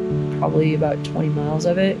that, probably about 20 miles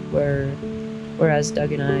of it, whereas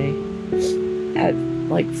Doug and I had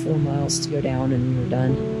like 4 miles to go down and we were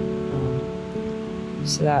done.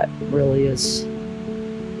 So that really is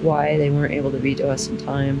why they weren't able to be to us in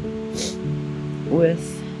time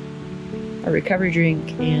with a recovery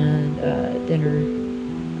drink and dinner.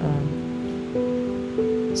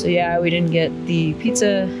 So yeah, we didn't get the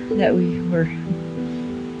pizza that we were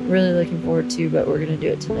really looking forward to, but we're gonna do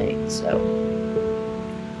it tonight. So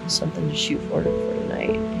something to shoot for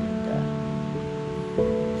tonight.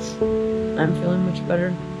 And I'm feeling much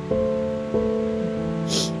better.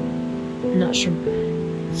 I'm not sure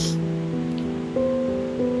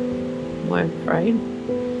why I'm crying.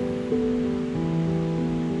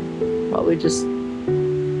 Probably just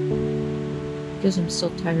because I'm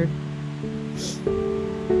still tired. I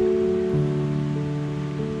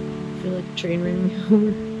feel like a train ran me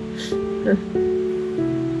over.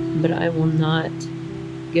 But I will not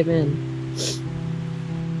give in.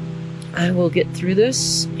 I will get through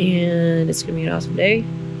this and it's gonna be an awesome day.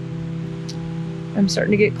 I'm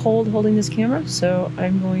starting to get cold holding this camera, so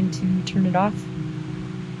I'm going to turn it off.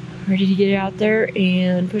 Ready to get out there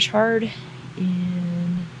and push hard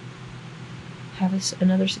and have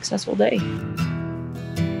another successful day.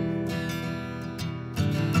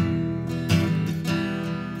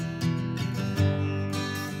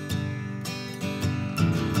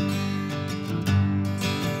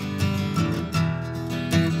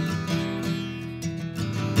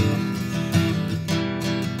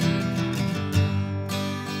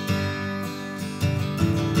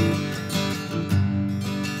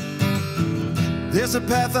 There's a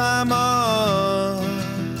path I'm on,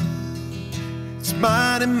 it's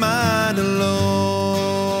mine and mine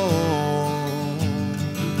alone,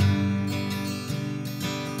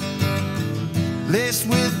 laced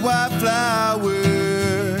with white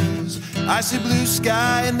flowers, icy blue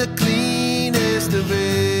sky and the cleanest of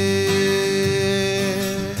air,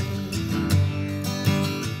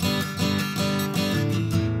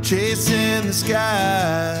 chasing the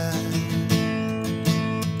sky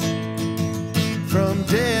from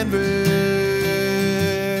Denver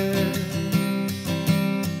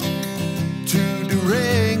to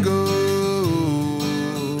Durango.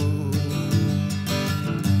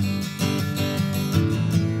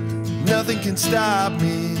 Nothing can stop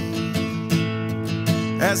me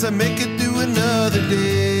as I make it through another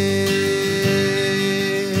day.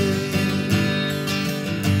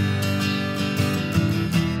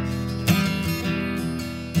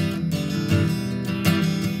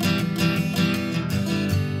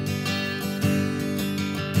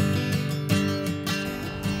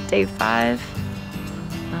 Day 5.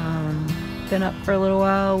 Been up for a little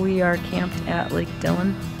while. We are camped at Lake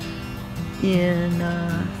Dillon in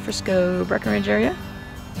Frisco, Breckenridge area.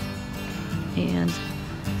 And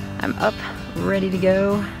I'm up, ready to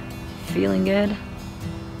go, feeling good.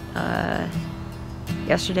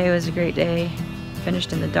 Yesterday was a great day.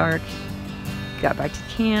 Finished in the dark. Got back to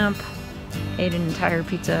camp. Ate an entire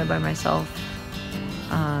pizza by myself.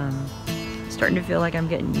 Starting to feel like I'm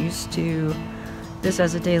getting used to this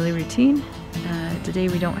as a daily routine. Today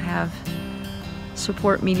we don't have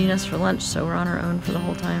support meeting us for lunch, so we're on our own for the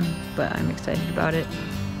whole time, but I'm excited about it.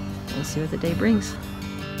 We'll see what the day brings.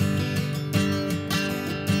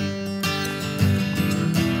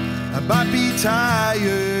 I might be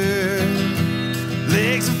tired,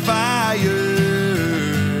 legs of fire,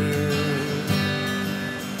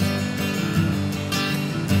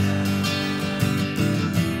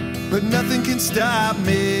 but nothing can stop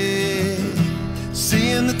me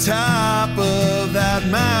seeing the top of that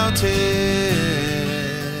mountain,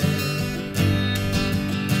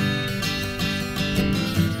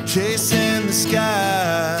 chasing the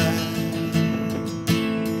sky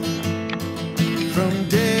from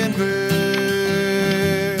Denver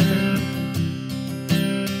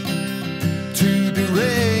to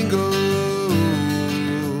Durango.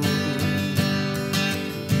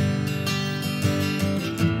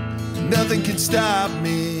 Nothing can stop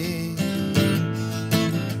me.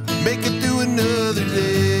 Make it through another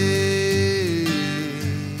day.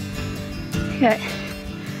 Got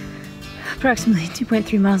approximately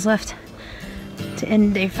 2.3 miles left to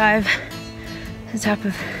end day 5 at the top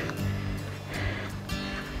of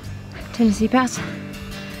Tennessee Pass.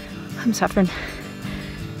 I'm suffering.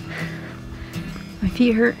 My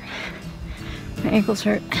feet hurt, my ankles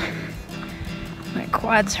hurt, my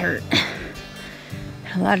quads hurt.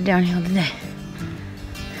 A lot of downhill today.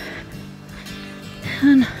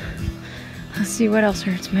 And let's see what else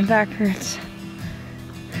hurts. My back hurts.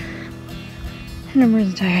 And I'm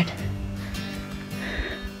really tired.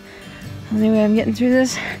 Only way I'm getting through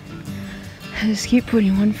this is just keep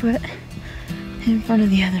putting one foot in front of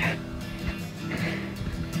the other.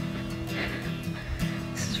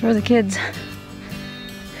 This is for the kids.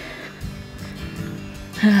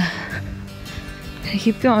 I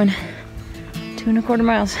keep going. 2¼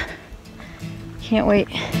 miles. Can't wait.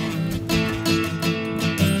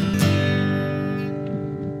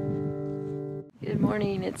 Good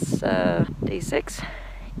morning. It's day 6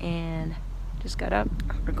 and just got up.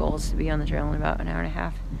 Our goal is to be on the trail in about an hour and a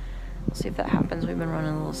half. We'll see if that happens. We've been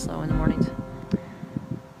running a little slow in the mornings.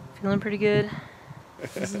 Feeling pretty good.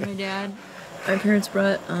 This is my dad. My parents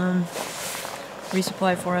brought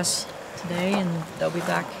resupply for us today, and they'll be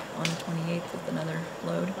back on the 28th with another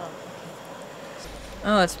load.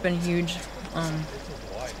 Oh, it's been huge.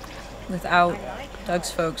 Without Doug's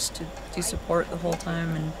folks to do support the whole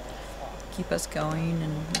time and keep us going,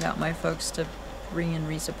 and without my folks to bring in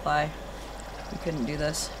resupply, we couldn't do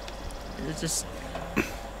this. It's just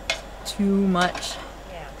too much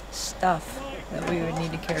stuff that we would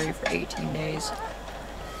need to carry for 18 days.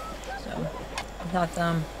 So without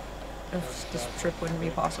them, this trip wouldn't be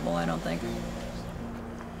possible, I don't think.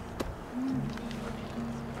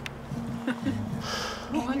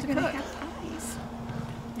 One's gonna have pies.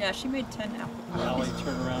 Yeah, she made 10 apple pies. Allie,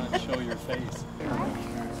 turn around and show your face.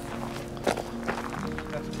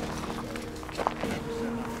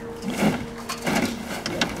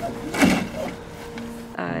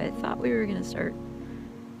 I thought we were gonna start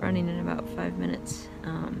running in about 5 minutes.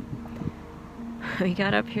 We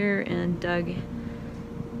got up here and Doug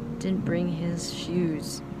didn't bring his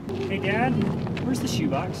shoes. Hey Dad, where's the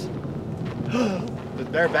shoebox?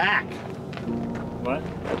 They're back. What?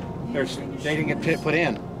 They didn't get put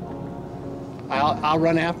in. I'll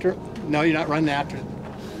run after. No, you're not running after.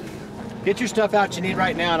 Get your stuff out you need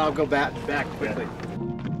right now, and I'll go back quickly.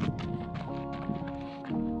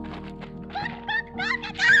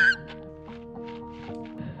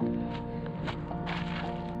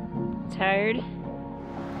 Tired?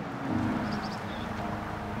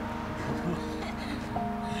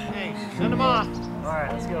 Hey, send them off. All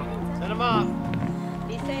right, let's go. Send them off.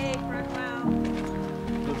 Be safe, run well.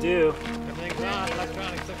 Will do. Everything's on.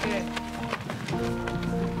 Electronics, okay.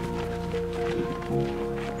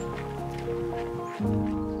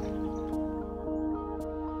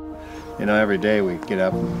 You know, every day we get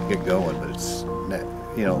up and get going, but it's,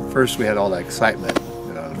 you know, first we had all that excitement,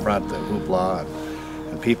 you know, in front, the hoopla,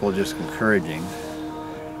 and people just encouraging,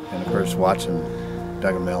 and of course watching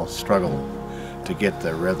Doug and Mel struggle to get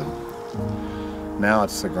their rhythm. Now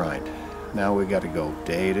it's the grind. Now we got to go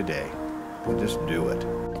day to day and just do it.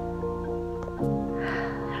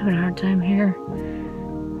 Having a hard time here.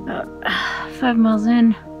 5 miles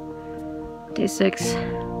in, day 6.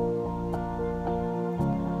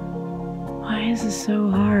 Why is this so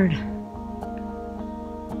hard?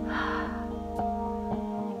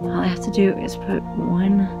 All I have to do is put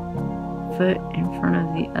one foot in front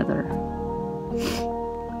of the other.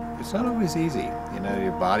 It's not always easy. You know,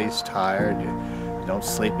 your body's tired. You don't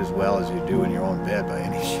sleep as well as you do in your own bed by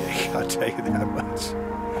any shake, I'll tell you that much.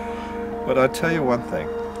 But I'll tell you one thing.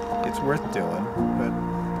 It's worth doing, but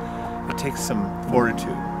it takes some fortitude.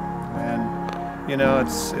 And, you know,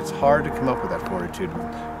 it's hard to come up with that fortitude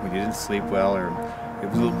when you didn't sleep well, or it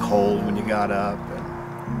was a little cold when you got up. And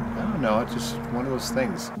I don't know, it's just one of those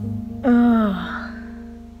things.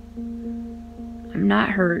 I'm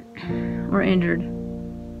not hurt or injured.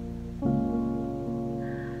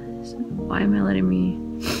 So why am I letting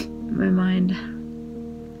my mind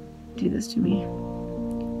do this to me?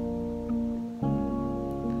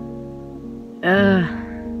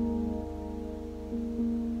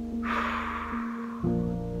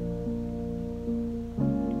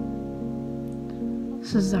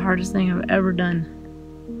 This is the hardest thing I've ever done.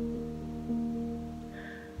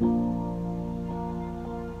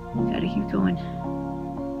 Gotta keep going.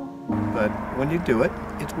 But when you do it,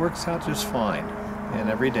 it works out just fine. And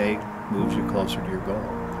every day moves you closer to your goal.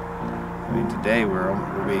 I mean, today we'll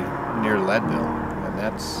be near Leadville, and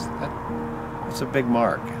that's a big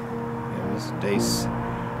mark. You know, this is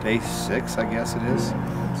day 6, I guess it is.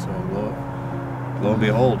 So lo and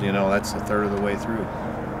behold, you know, that's a third of the way through.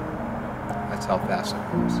 That's how fast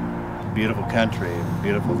it goes. Beautiful country and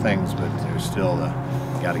beautiful things, but there's still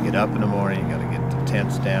you got to get up in the morning, you got to get the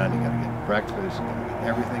tents down, you got to get breakfast, you got to get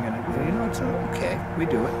everything in it. You know, it's okay. We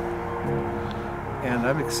do it. And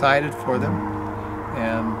I'm excited for them.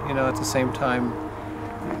 And, you know, at the same time,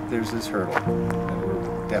 there's this hurdle. And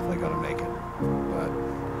definitely going to make it. But,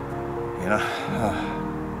 you know,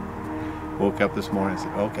 woke up this morning and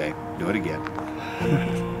said, okay, do it again.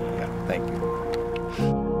 Yeah, thank you.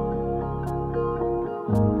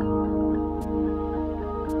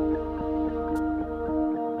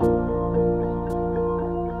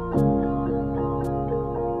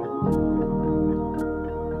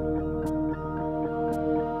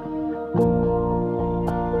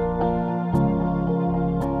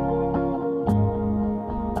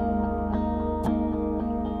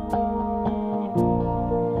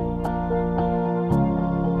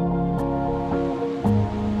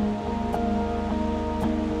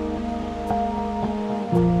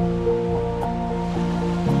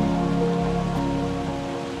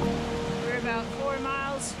 We're about 4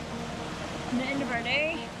 miles from the end of our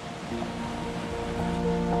day.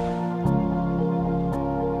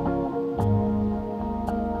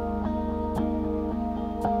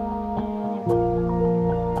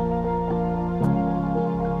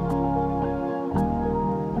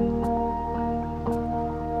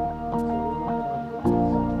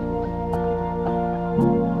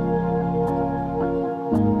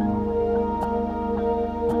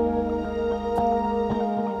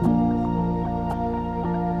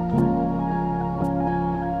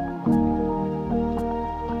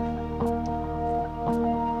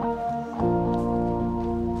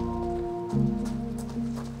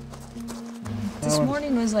 This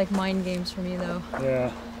morning was like mind games for me though.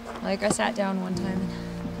 Yeah. Like I sat down one time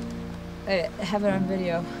and I have it on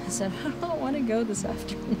video. I said, I don't want to go this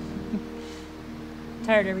afternoon.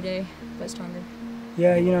 Tired every day, but stronger.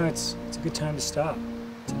 Yeah, you know, it's a good time to stop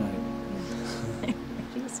tonight. I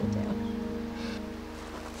should sit down.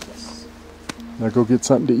 Yes. Now go get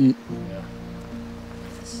something to eat. Yeah.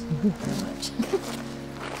 Very much.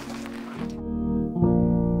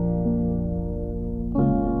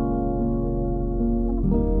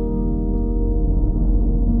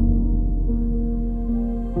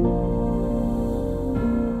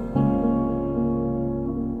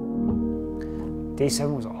 Day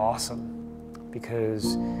 7 was awesome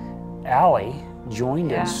because Allie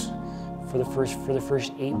joined us for the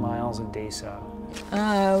first 8 miles of day 7.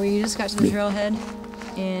 We just got to the trailhead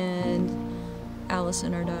and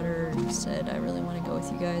Allison, our daughter, said, I really want to go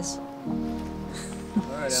with you guys.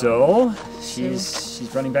 So she's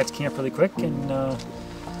running back to camp really quick and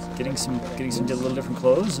getting some little different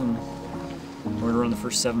clothes, and we're gonna run the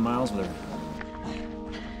first 7 miles with her.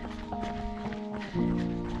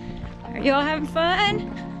 Are you all having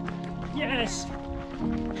fun? Yes.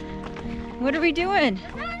 What are we doing?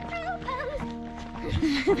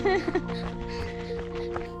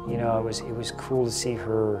 You know, it was cool to see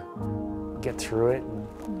her get through it,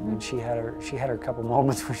 and she had her couple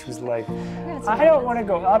moments where she was like, I don't want to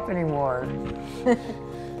go up anymore.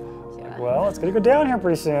 Like, well, it's gonna go down here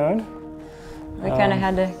pretty soon. We kind of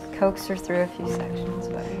had to coax her through a few sections,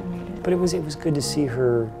 but we made it. But it was good to see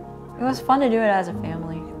her. It was fun to do it as a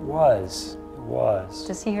family. It was.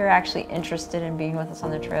 To see her actually interested in being with us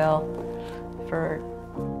on the trail for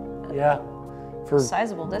for a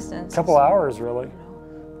sizable distance. A couple hours, really.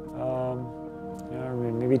 Yeah, I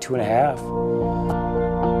mean, maybe 2.5.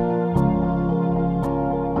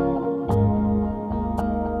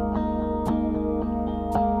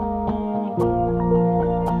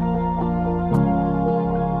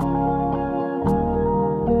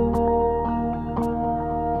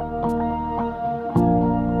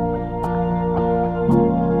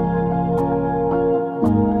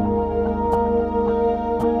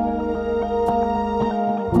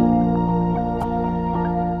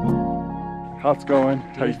 How's it going?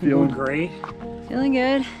 How you feeling? Great. Feeling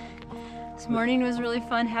good. This morning was really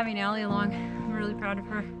fun having Allie along. I'm really proud of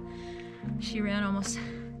her. She ran almost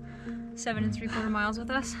 7 3/4 miles with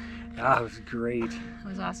us. Ah, it was great. It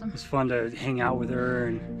was awesome. It was fun to hang out with her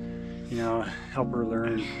and, you know, help her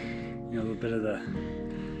learn, you know, a little bit of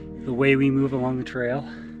the way we move along the trail.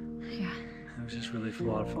 Yeah. It was just really a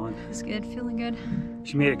lot of fun. It's good, feeling good.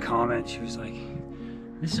 She made a comment. She was like,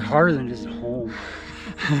 "This is harder than just at home."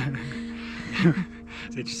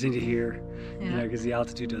 It's interesting to hear, you know, because the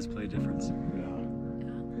altitude does play a difference.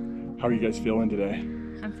 How are you guys feeling today?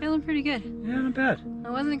 I'm feeling pretty good. Yeah, not bad. I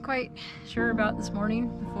wasn't quite sure about this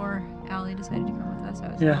morning before Allie decided to come with us. I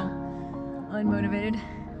was a little unmotivated.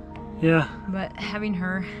 Yeah. But having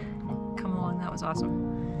her come along, that was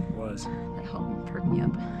awesome. It was. That helped perk me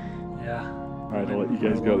up. Yeah. All right, I'll let you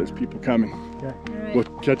guys go. There's people coming. Okay. All right. We'll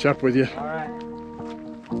catch up with you. All right.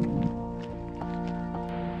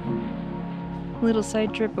 Little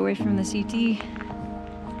side trip away from the CT.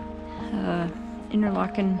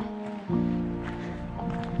 Interlocking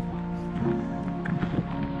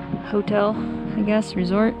hotel, I guess,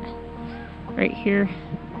 resort, right here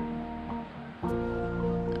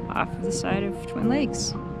off of the side of Twin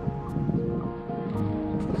Lakes.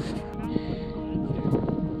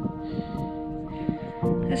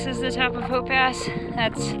 This is the top of Hope Pass.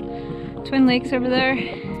 That's Twin Lakes over there.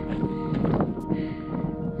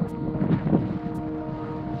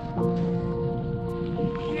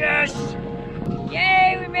 Yes!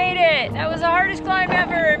 Yay, we made it! That was the hardest climb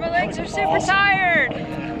ever. My legs are super tired.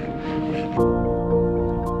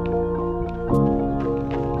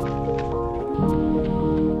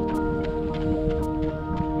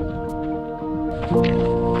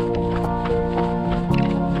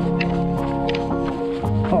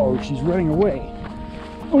 Oh, she's running away.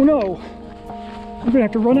 Oh no! I'm gonna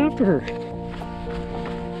have to run after her.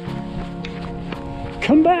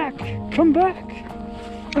 Come back! Come back!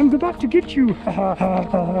 I'm about to get you!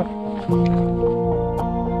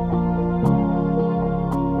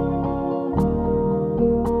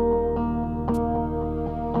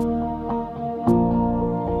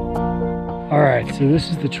 Alright, so this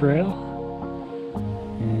is the trail.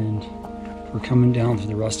 And we're coming down through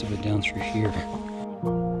the rest of it down through here.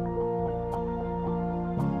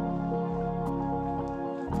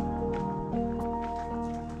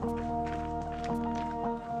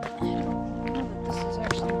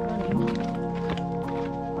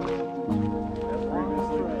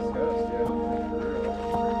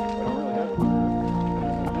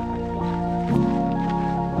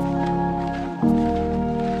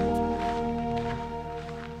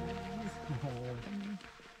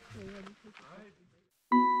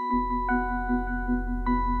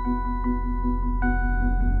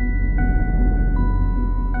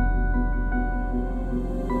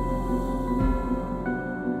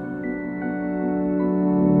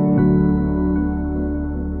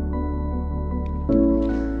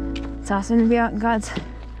 It's awesome to be out in God's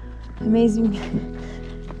amazing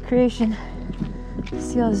creation.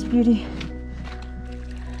 See all this beauty.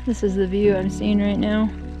 This is the view I'm seeing right now.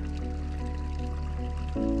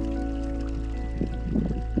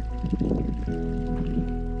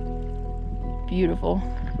 Beautiful.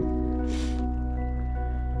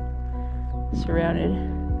 Surrounded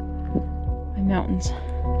by mountains.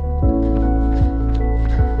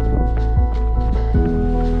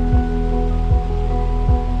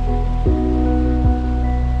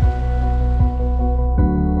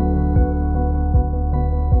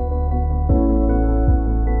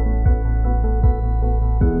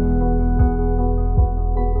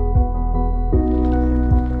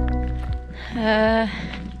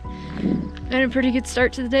 Had a pretty good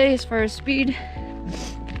start to the day as far as speed.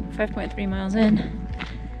 5.3 miles in.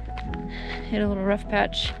 Hit a little rough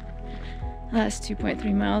patch. Last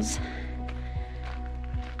 2.3 miles.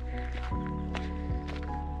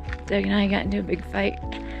 Doug and I got into a big fight.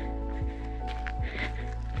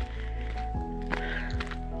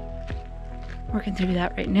 Working through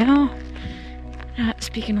that right now. Not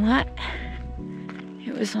speaking a lot.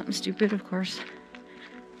 It was something stupid, of course.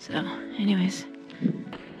 So, anyways.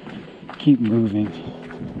 Keep moving.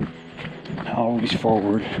 Always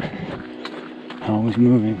forward. Always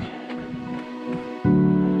moving.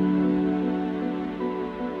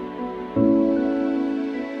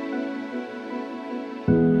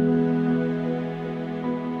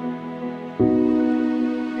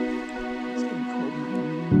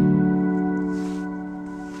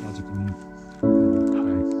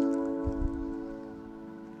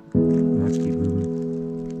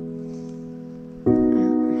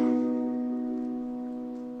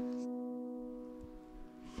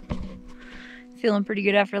 Feeling pretty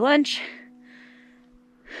good after lunch.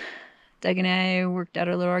 Doug and I worked out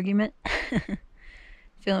our little argument.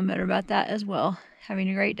 Feeling better about that as well. Having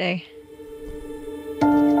a great day.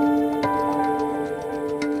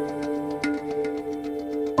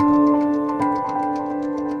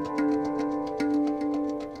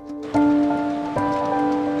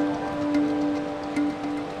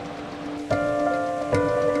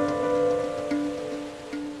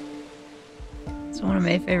 One of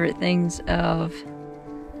my favorite things of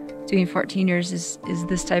doing 14 years is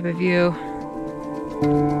this type of view.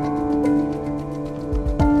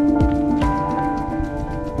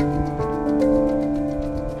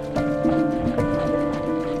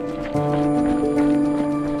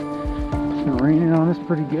 It's been raining on us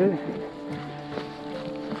pretty good.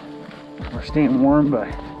 We're staying warm by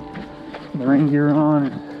the rain gear on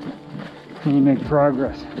and you make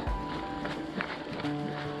progress.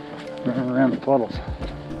 Running around the puddles.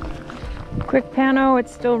 Quick pano,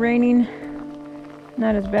 it's still raining.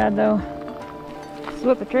 Not as bad though. This is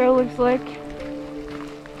what the trail looks like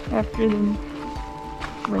after the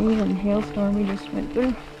rain and hailstorm we just went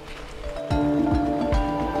through.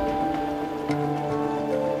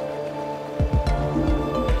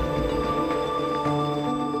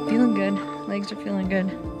 legs are feeling good.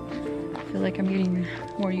 I feel like I'm getting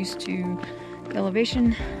more used to the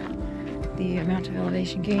elevation, the amount of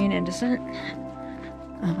elevation gain and descent.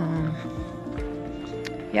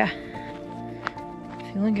 Yeah,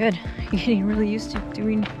 feeling good. Getting really used to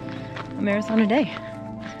doing a marathon a day.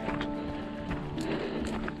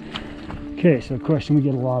 Okay, so the question we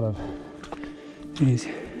get a lot of is,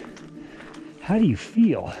 how do you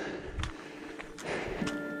feel?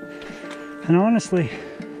 And honestly,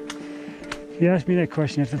 if you asked me that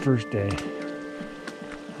question after the first day,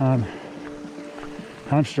 I'm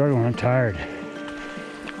struggling, I'm tired.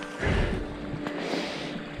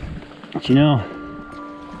 But you know,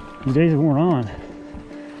 the days have worn on.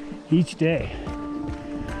 Each day,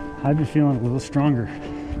 I've been feeling a little stronger.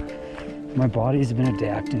 My body's been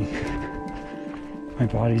adapting. My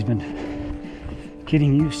body's been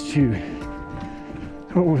getting used to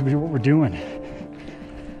what we're doing.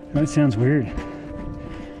 That sounds weird,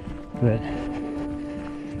 but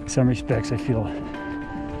in some respects I feel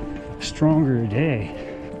stronger today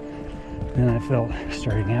than I felt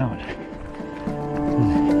starting out.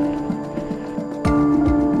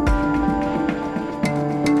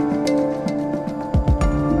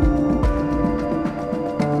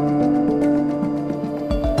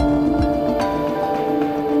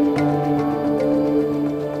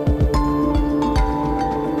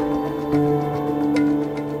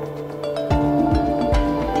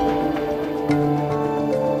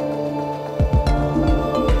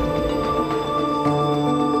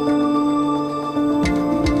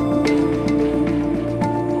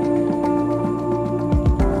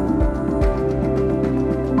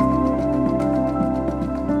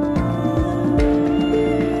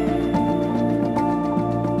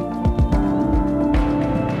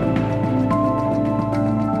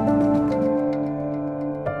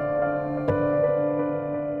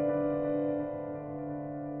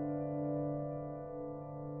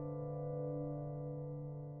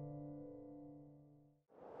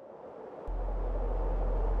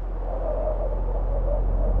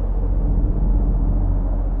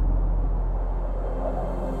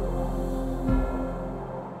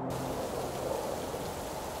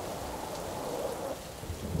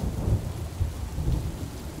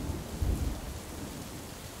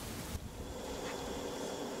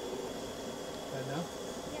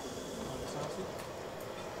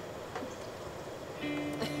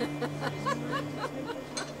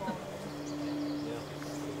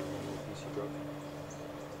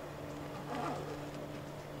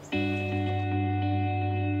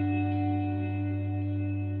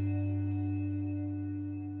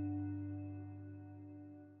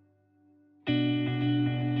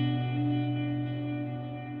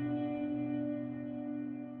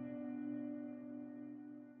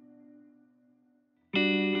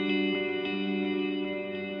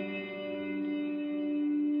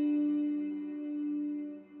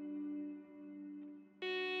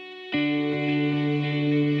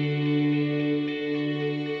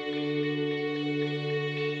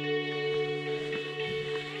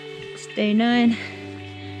 Day 9.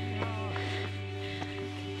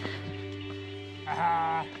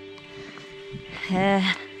 When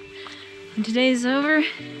today's over,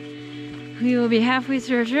 we will be halfway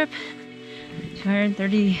through our trip.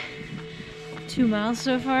 232 miles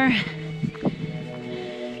so far.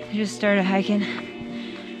 We just started hiking.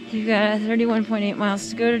 You've got 31.8 miles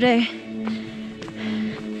to go today.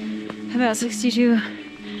 About 62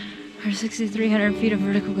 or 6,300 feet of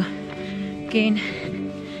vertical gain.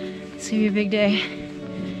 It's gonna be a big day.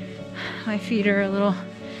 My feet are a little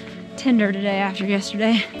tender today after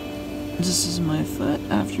yesterday. This is my foot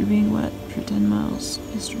after being wet for 10 miles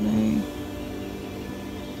yesterday.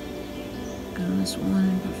 Kind of swollen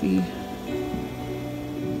and puffy.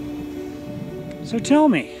 So tell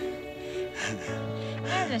me.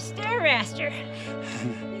 I'm a stairmaster.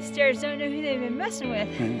 These stairs don't know who they've been messing with.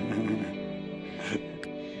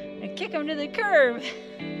 I kick them to the curb.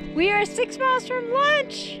 We are 6 miles from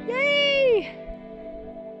lunch! Yay!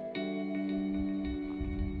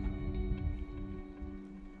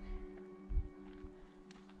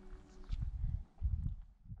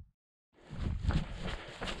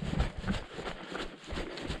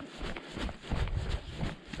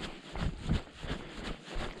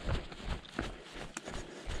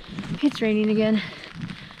 It's raining again,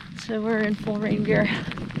 so we're in full rain gear.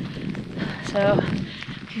 So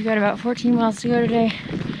we've got about 14 miles to go today.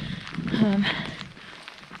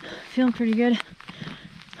 Feeling pretty good.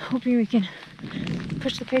 Hoping we can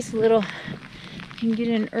push the pace a little and get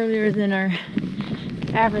in earlier than our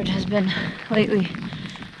average has been lately.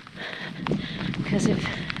 Because if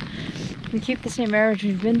we keep the same average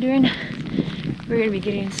we've been doing, we're going to be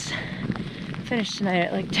getting finish tonight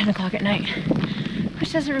at like 10 o'clock at night,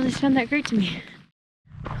 which doesn't really sound that great to me.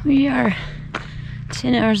 We are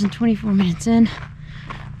 10 hours and 24 minutes in,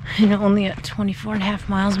 and only at 24.5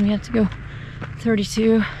 miles, and we have to go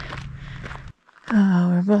 32. Oh,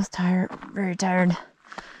 we're both tired, very tired,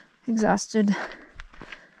 exhausted.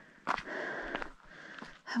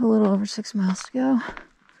 Have a little over 6 miles to go.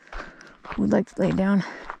 Would like to lay down,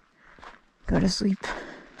 go to sleep.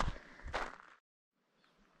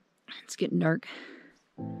 It's getting dark.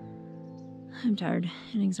 I'm tired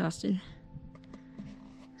and exhausted.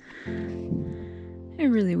 I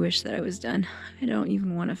really wish that I was done. I don't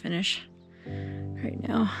even want to finish right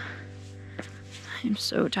now. I'm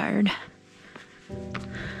so tired. A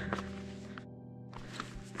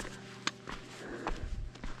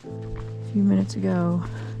few minutes ago,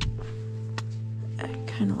 I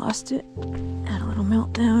kind of lost it. Had a little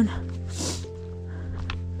meltdown.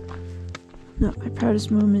 Not my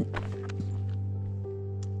proudest moment.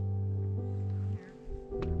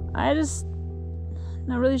 I just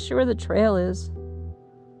not really sure where the trail is.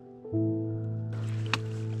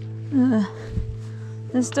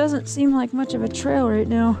 This doesn't seem like much of a trail right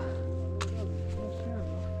now.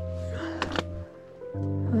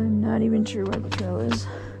 I'm not even sure where the trail is.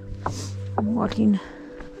 I'm walking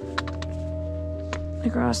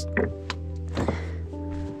across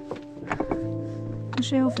a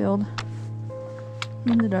shale field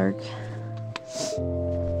in the dark.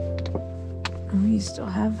 We still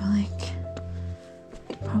have like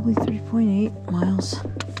probably 3.8 miles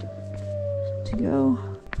to go.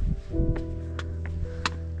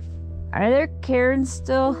 Are there Karens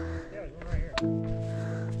still?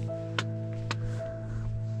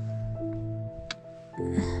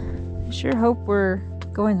 I sure hope we're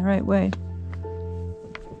going the right way.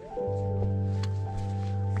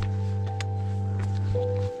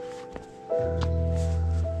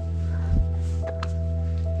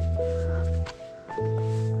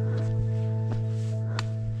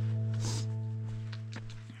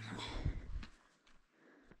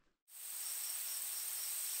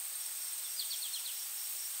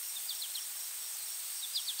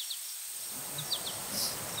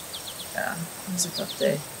 Yeah, it was a tough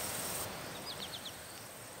day.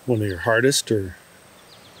 One of your hardest, or?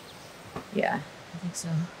 Yeah, I think so.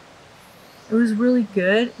 It was really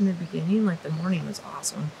good in the beginning. Like, the morning was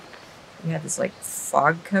awesome. We had this like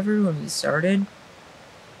fog cover when we started,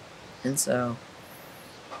 and so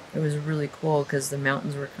it was really cool because the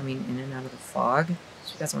mountains were coming in and out of the fog,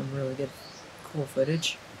 so we got some really good cool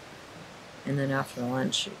footage. And then after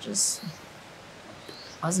lunch, it just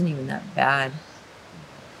wasn't even that bad.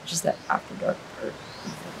 Just that after dark part,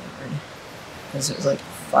 because it was like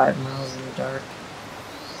 5 miles in the dark,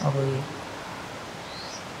 probably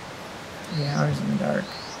 3 hours in the dark.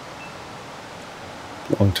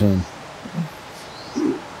 Long time.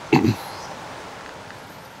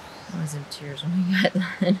 I was in tears when we got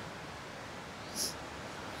done.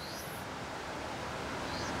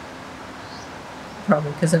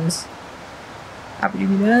 Probably because I was happy to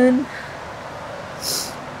be done.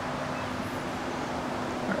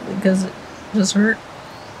 Partly because it just hurt.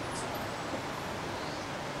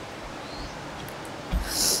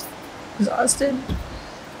 Exhausted.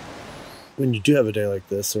 When you do have a day like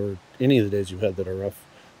this, or any of the days you've had that are rough,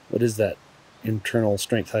 what is that internal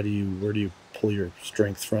strength? Where do you pull your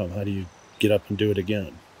strength from? How do you get up and do it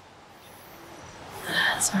again?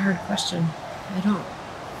 That's a hard question. I don't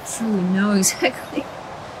truly know exactly.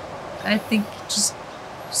 I think just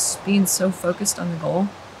being so focused on the goal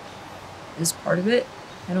is part of it.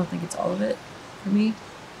 I don't think it's all of it for me.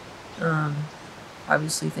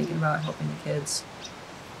 Obviously thinking about helping the kids.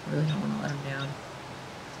 I really don't want to let them down.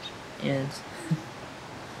 And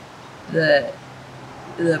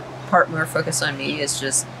the part more focused on me is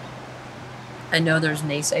just, I know there's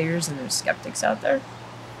naysayers and there's skeptics out there,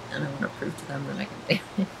 and I want to prove to them that I can do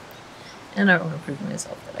it. And I want to prove to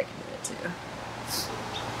myself that I can do it too.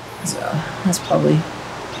 So that's probably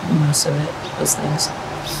most of it, those things.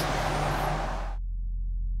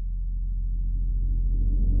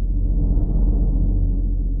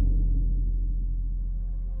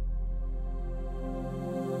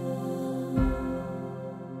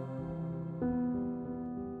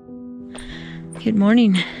 Good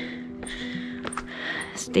morning.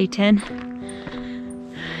 It's day 10.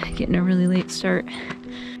 Getting a really late start. I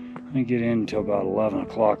didn't get in until about 11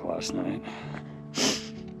 o'clock last night.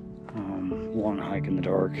 Long hike in the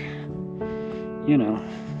dark. You know,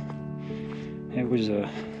 it was a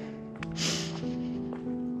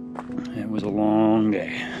long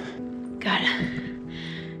day. Got a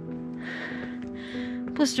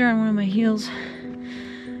blister on one of my heels.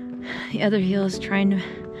 The other heel is trying to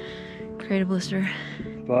create a blister.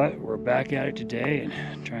 But we're back at it today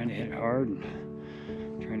and trying to hit hard and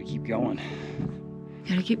trying to keep going.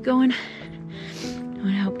 Gotta keep going. I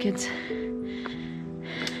wanna help kids.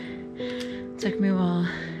 It took me a while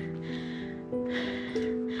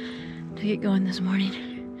to get going this morning,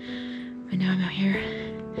 but now I'm out here.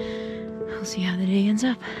 We'll see how the day ends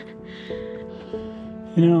up.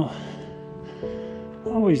 You know, I've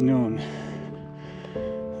always known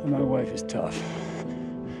that my wife is tough.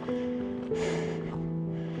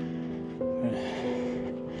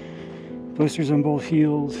 Blisters on both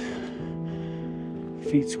heels,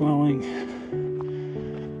 feet swelling.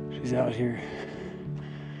 She's out here.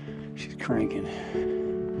 She's cranking.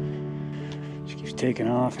 She keeps taking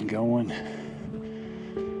off and going.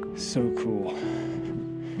 So cool.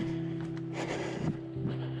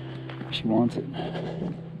 She wants it.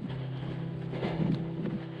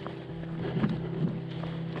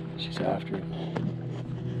 She's after it.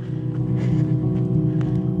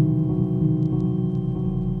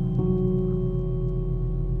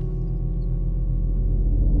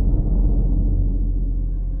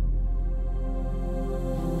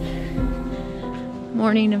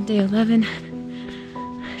 Morning of day 11.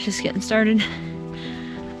 Just getting started.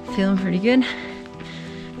 Feeling pretty good.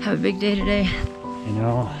 Have a big day today. You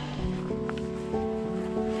know,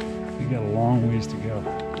 we got a long ways to go.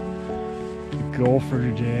 The goal for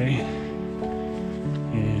today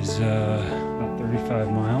is about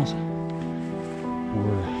 35 miles.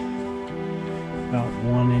 We're about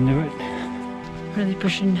one into it. Really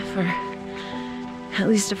pushing for at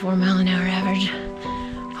least a 4 mile an hour average.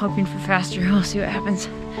 Hoping for faster. We'll see what happens.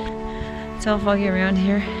 It's all foggy around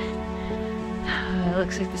here. It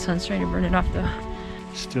looks like the sun's trying to burn it off though.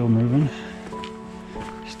 Still moving.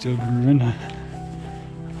 Still grooving.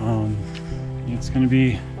 It's gonna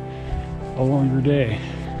be a longer day.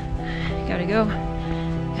 Gotta go.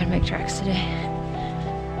 Gotta make tracks today.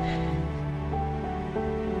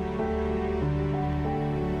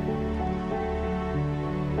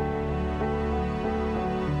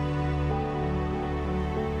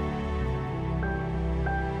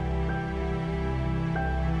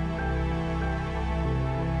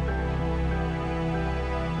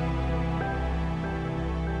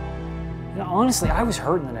 Honestly, I was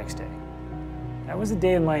hurting the next day. That was the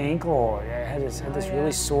day of my ankle. I had this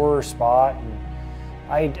really sore spot, and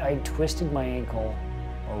I twisted my ankle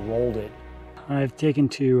or rolled it. I've taken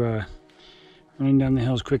to running down the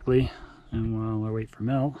hills quickly, and while I wait for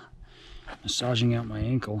Mel, massaging out my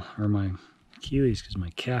ankle or my Achilles because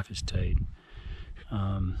my calf is tight.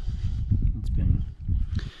 It's been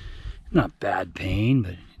not bad pain,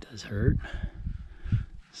 but it does hurt.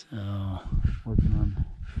 So working on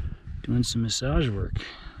doing some massage work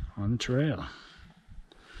on the trail.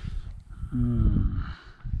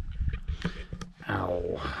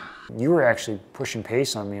 Ow. You were actually pushing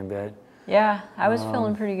pace on me a bit. Yeah, I was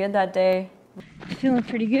feeling pretty good that day. Feeling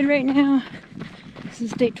pretty good right now. This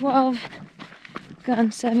is day 12.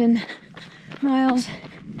 Gone 7 miles.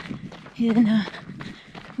 And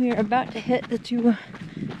we are about to hit the 2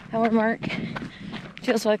 hour mark.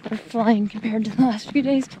 Feels like we're flying compared to the last few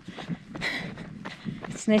days.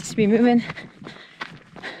 It's nice to be moving.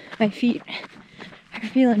 My feet are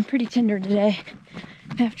feeling pretty tender today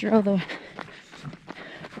after all the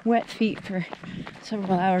wet feet for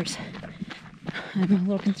several hours. I'm a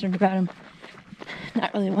little concerned about them.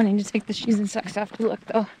 Not really wanting to take the shoes and socks off to look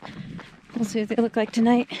though. We'll see what they look like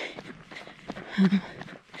tonight.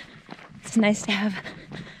 It's nice to have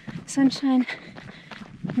sunshine,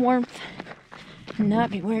 warmth, and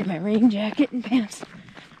not be wearing my rain jacket and pants.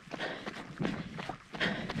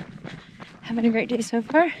 Having a great day so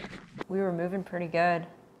far. We were moving pretty good.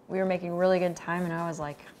 We were making really good time, and I was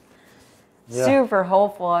like super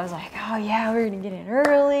hopeful. I was like, oh yeah, we're gonna get in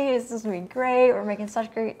early. This is gonna be great. We're making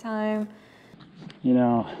such great time. You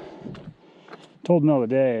know, told Mel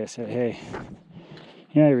today, I said, hey,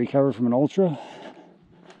 you recovered from an ultra?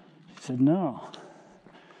 She said, no.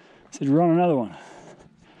 I said, run another one.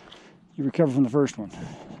 You recovered from the first one.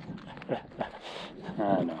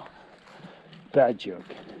 I know. Bad joke.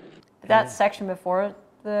 That section before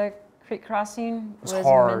the creek crossing was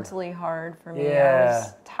hard. Mentally hard for me. Yeah. I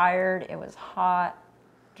was tired. It was hot,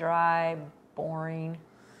 dry, boring.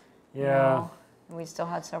 Yeah. You know, and we still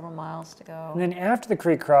had several miles to go. And then after the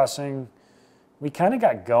creek crossing, we kind of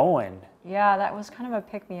got going. Yeah, that was kind of a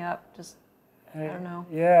pick me up. Just I don't know.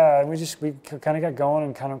 Yeah, we kind of got going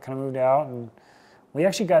and kind of moved out, and we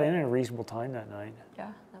actually got in at a reasonable time that night.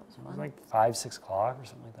 Yeah, that was fun. It was like 5, 6 o'clock or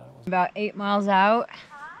something like that. It was About 8 miles out.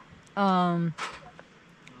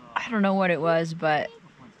 I don't know what it was, but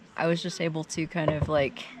I was just able to kind of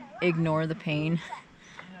like ignore the pain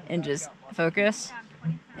and just focus.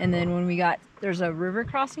 And then when we got, there's a river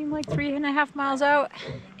crossing like 3.5 miles out.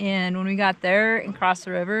 And when we got there and crossed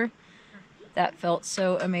the river, that felt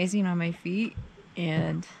so amazing on my feet,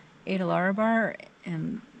 and ate a Lara bar.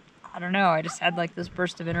 And I don't know, I just had like this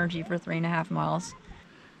burst of energy for 3.5 miles.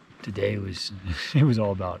 Today was, it was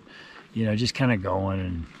all about, you know, just kind of going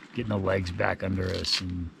and getting the legs back under us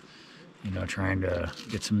and, you know, trying to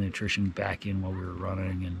get some nutrition back in while we were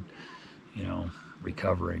running and, you know,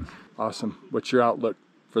 recovering. Awesome. What's your outlook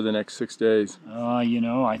for the next 6 days? You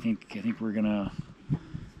know, I think we're gonna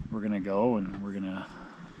go and we're gonna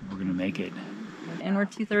make it. And we're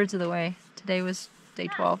 2/3 of the way. Today was day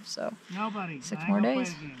 12, so 6 more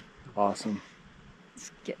days. Awesome.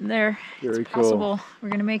 It's getting there. Very it's possible. We're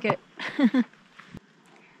gonna make it.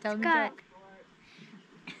 Scott.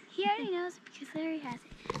 He already knows because Larry has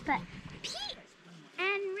it. But Pete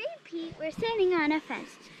and Repeat were sitting on a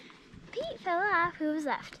fence. Pete fell off. Who was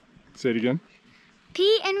left? Say it again.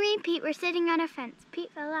 Pete and Repeat were sitting on a fence.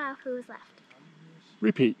 Pete fell off. Who was left?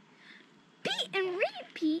 Repeat. Pete and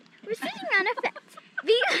Repeat were sitting on a fence.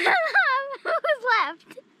 Pete fell off. Who was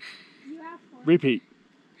left? Repeat.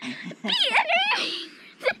 Pete and Repeat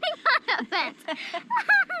were sitting on a fence.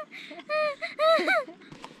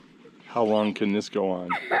 How long can this go on?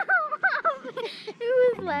 Who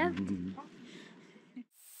was left?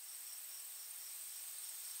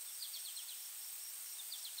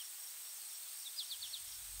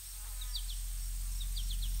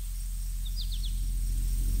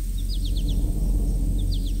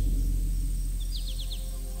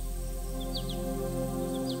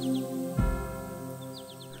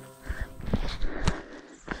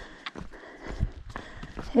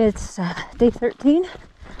 It's day 13.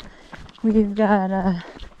 We've got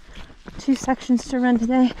 2 sections to run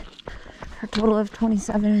today for a total of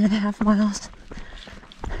 27.5 miles.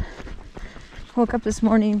 Woke up this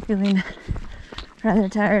morning feeling rather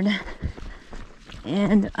tired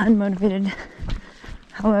and unmotivated.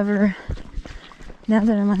 However, now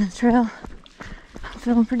that I'm on the trail, I'm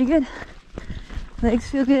feeling pretty good. Legs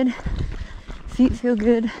feel good, feet feel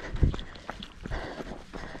good.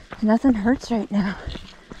 Nothing hurts right now.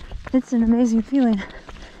 It's an amazing feeling.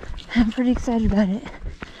 I'm pretty excited about it.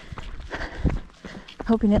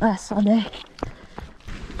 Hoping it lasts all day.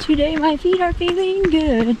 Today my feet are feeling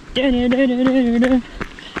good. Da-da-da-da-da-da.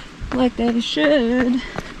 Like they should.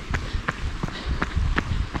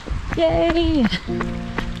 Yay!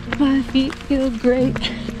 My feet feel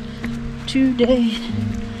great today.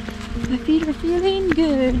 My feet are feeling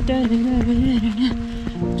good. Da-da-da-da-da-da.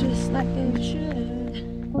 Just like they should.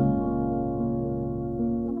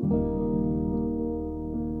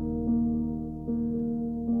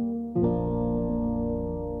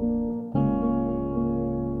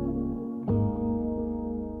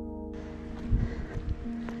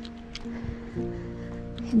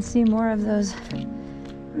 You can see more of those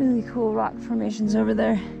really cool rock formations over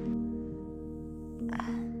there.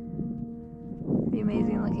 Be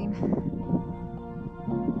amazing looking.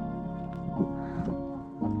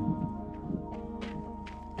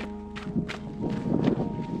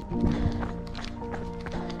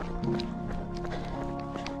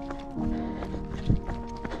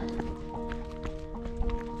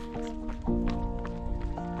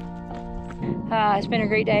 It's been a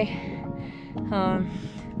great day.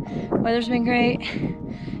 Weather's been great,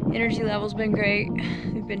 energy level's been great.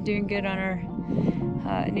 We've been doing good on our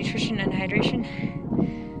nutrition and hydration.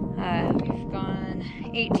 We've gone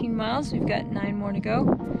 18 miles, we've got 9 more to go.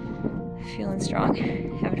 Feeling strong,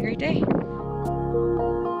 having a great day.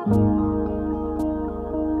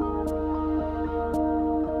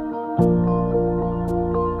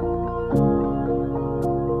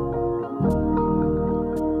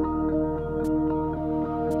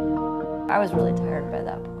 I was really tired by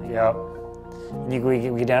that point. Yep. And you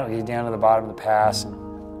get down to the bottom of the pass, and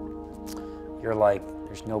you're like,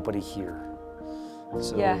 there's nobody here.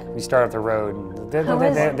 So Yeah. we start up the road,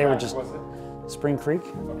 and they were just Spring Creek.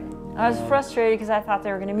 I was frustrated because I thought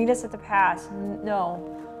they were going to meet us at the pass. No,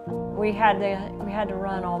 we had to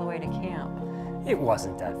run all the way to camp. It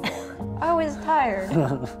wasn't that far. I was tired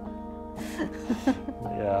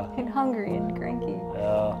Yeah. and hungry and cranky.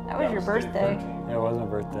 Yeah. That was your birthday. Yeah, it was my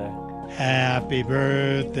birthday. Happy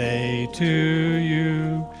birthday to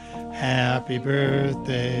you. Happy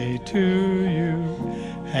birthday to you.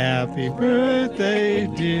 Happy birthday,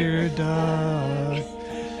 dear Doug.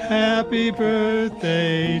 Happy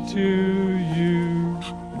birthday to you.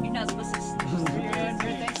 You're not supposed to sing your own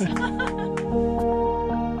birthday.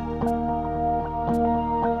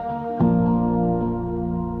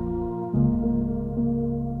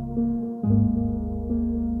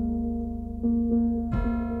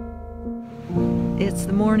 It's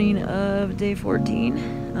the morning of day 14.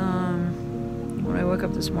 When I woke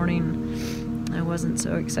up this morning, I wasn't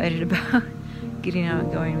so excited about getting out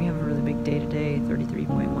and going. We have a really big day today,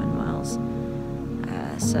 33.1 miles,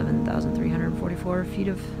 7,344 feet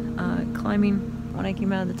of climbing. When I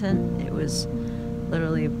came out of the tent, it was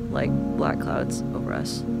literally like black clouds over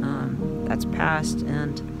us. That's passed,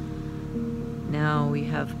 and now we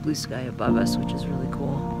have blue sky above us, which is really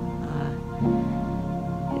cool.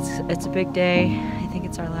 It's a big day. I think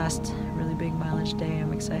it's our last really big mileage day.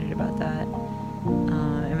 I'm excited about that.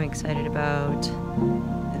 I'm excited about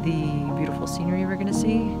the beautiful scenery we're gonna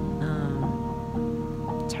see.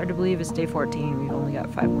 It's hard to believe it's day 14. We've only got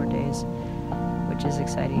 5 more days, which is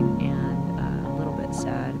exciting and a little bit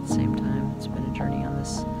sad at the same time. It's been a journey on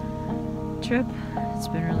this trip. It's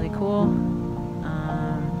been really cool.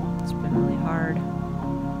 It's been really hard,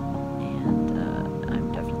 and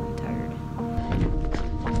I'm definitely tired.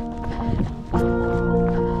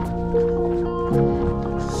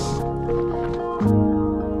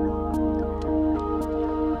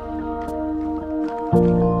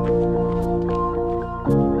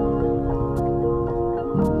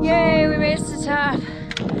 Yay, we made it to the top.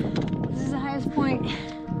 This is the highest point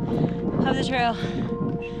of the trail.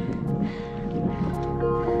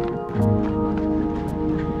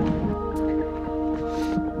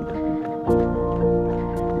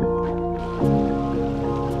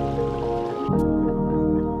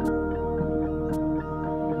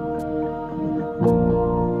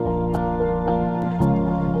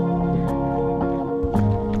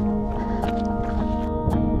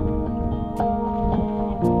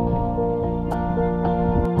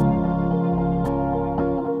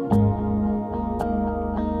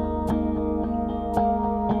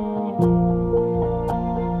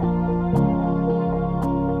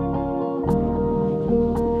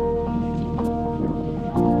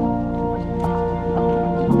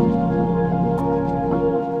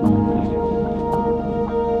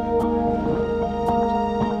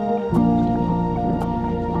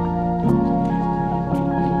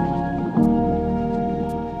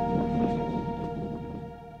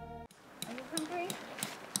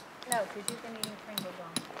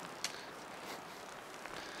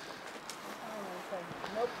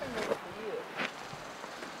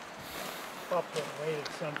 Pop waited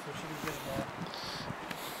some so she can get it all.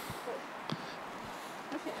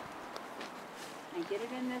 Okay. And get it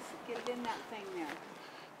in that thing there.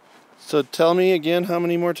 So tell me again how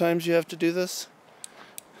many more times you have to do this?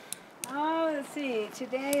 Oh, let's see.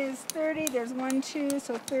 Today is 30. There's 1, 2,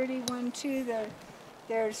 so 30, 1, 2.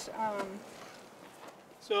 There's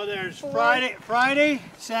So there's 4. Friday,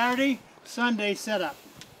 Saturday, Sunday setup.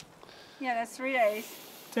 Yeah, that's 3 days.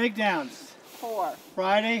 Takedowns. 4.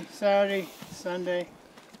 Friday, Saturday, Sunday.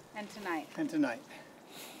 And tonight. And tonight.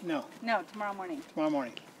 No. No, tomorrow morning. Tomorrow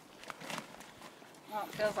morning. Well,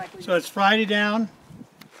 it feels like we. So it's Friday down,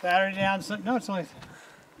 Saturday down. No, it's only.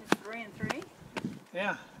 It's 3 and 3.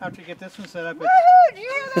 Yeah, after you get this one set up. Woohoo! Did you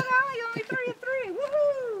hear that, Allie? Only 3 and 3.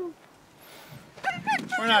 Woohoo!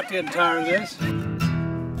 We're not getting tired of this.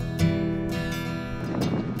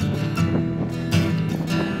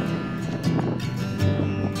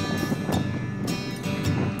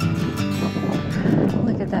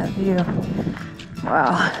 Look at that view.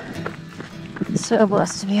 Wow. So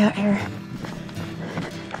blessed to be out here.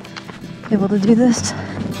 Able to do this.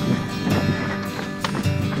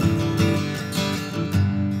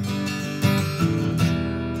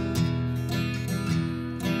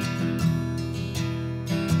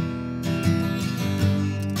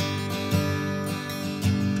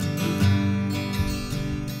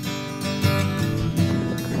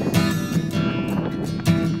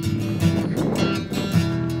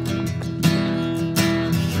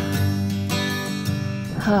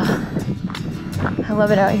 I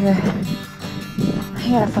love it out here. I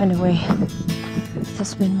gotta find a way to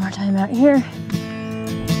spend more time out here.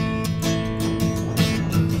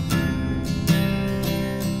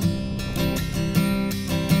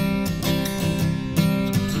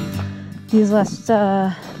 These last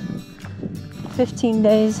 15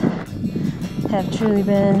 days have truly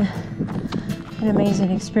been an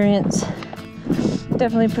amazing experience.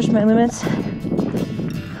 Definitely pushed my limits.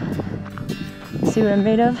 See what I'm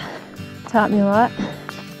made of. Taught me a lot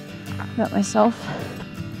about myself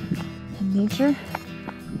and nature.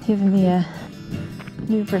 Given me a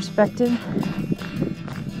new perspective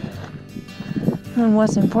on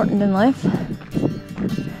what's important in life.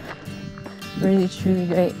 Really, truly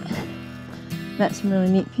great. Met some really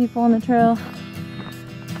neat people on the trail.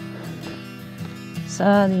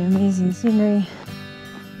 Saw the amazing scenery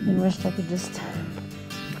and wished I could just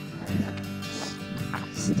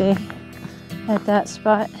stay at that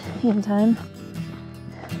spot in time.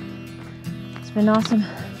 It's been awesome.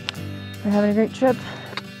 We're having a great trip.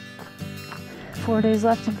 4 days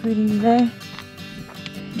left, including today.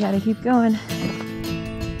 Gotta keep going.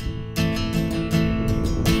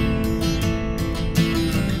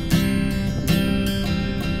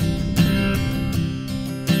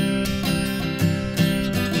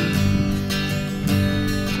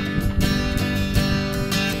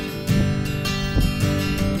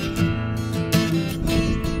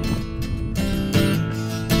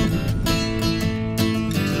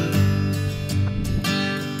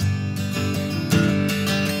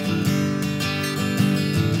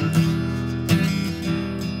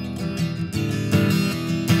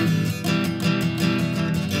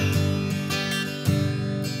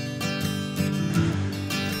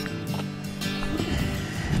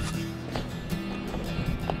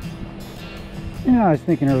 Yeah, I was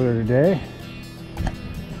thinking earlier today,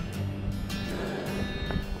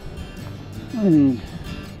 we need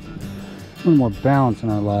a little more balance in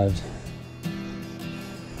our lives.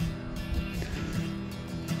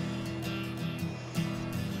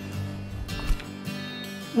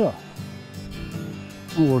 So,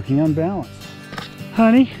 we're working on balance.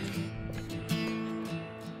 Honey,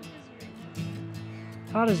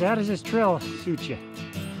 how does this trail suit you?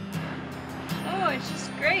 Oh, it's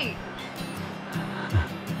just great.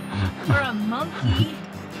 For a monkey,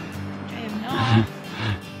 I am not.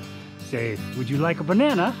 Say, would you like a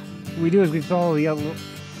banana? What we do is we follow the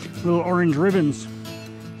little orange ribbons.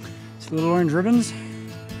 See little orange ribbons?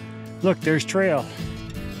 Look, there's trail.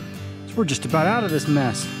 So we're just about out of this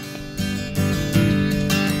mess.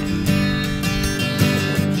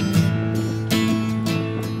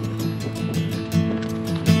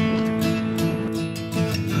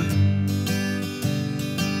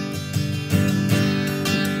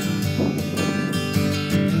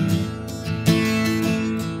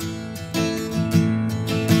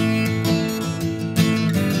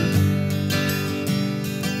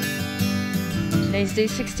 Today's day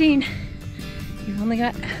 16. We've only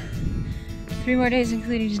got 3 more days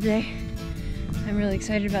including today. I'm really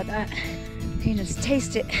excited about that. I can just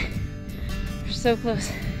taste it. We're so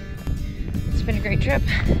close. It's been a great trip.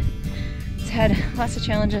 It's had lots of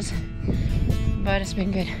challenges, but it's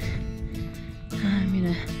been good. I'm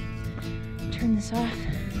gonna turn this off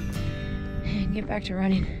and get back to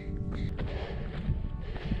running.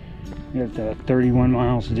 We have 31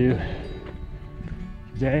 miles to do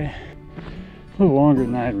today. A little longer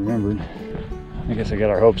than I had remembered. I guess I got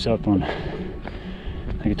our hopes up on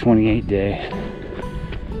like a 28 day.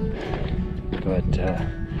 But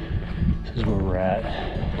this is where we're at.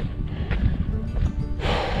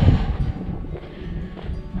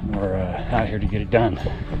 We're out here to get it done.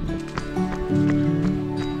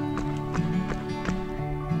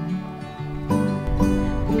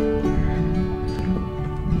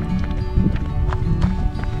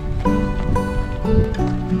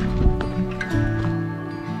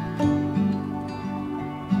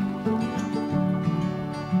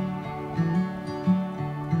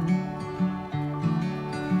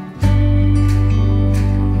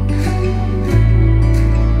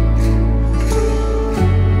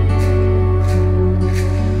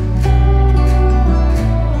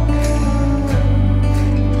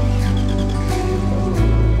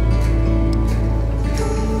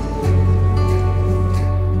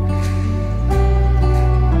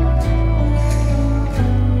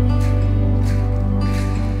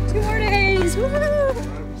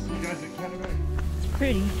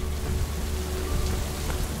 Pretty.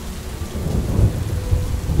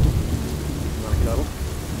 Want to cuddle?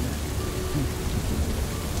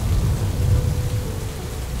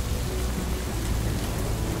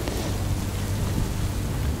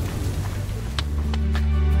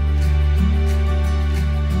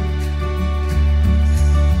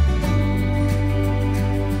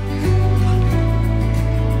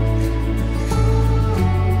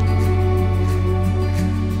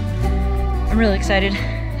 I'm really excited.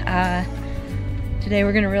 Today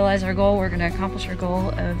we're going to realize our goal. We're going to accomplish our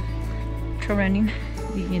goal of trail running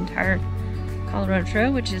the entire Colorado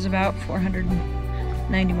Trail, which is about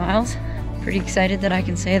 490 miles. Pretty excited that I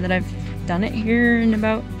can say that I've done it here in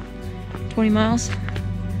about 20 miles.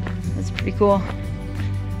 That's pretty cool.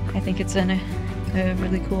 I think it's a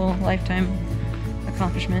really cool lifetime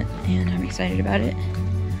accomplishment, and I'm excited about it.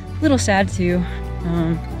 A little sad too.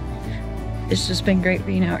 It's just been great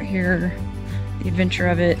being out here, the adventure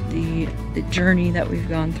of it, the journey that we've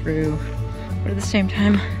gone through. But at the same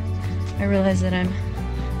time, I realize that I'm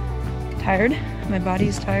tired. My body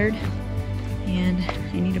is tired and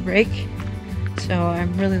I need a break. So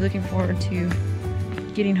I'm really looking forward to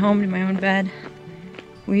getting home to my own bed.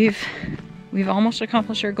 We've almost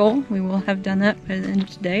accomplished our goal. We will have done that by the end of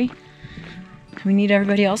today. We need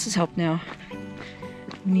everybody else's help now.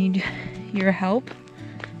 We need your help.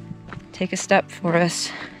 Take a step for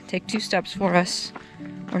us. Take 2 steps for us,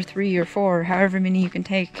 or 3 or 4, however many you can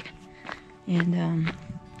take, and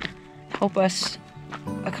help us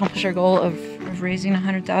accomplish our goal of raising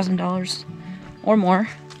 $100,000 or more.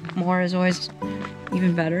 More is always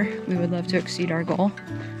even better. We would love to exceed our goal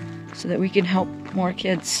so that we can help more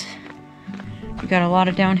kids. We've got a lot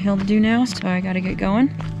of downhill to do now, so I gotta get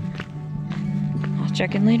going. I'll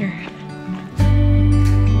check in later.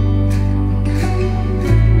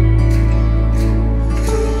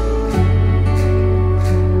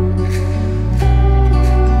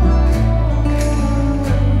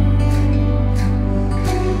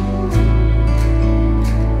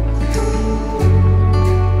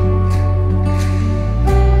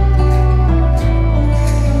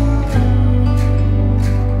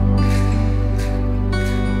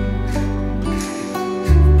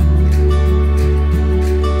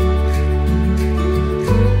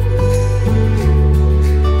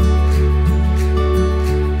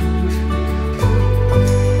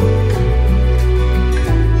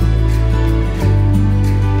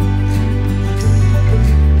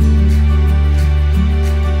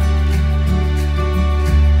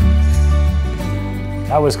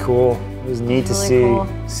 That was cool. It was neat to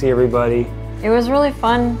see everybody. It was really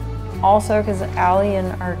fun also because Allie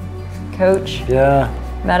and our coach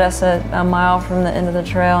met us a mile from the end of the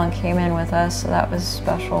trail and came in with us, so that was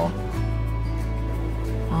special.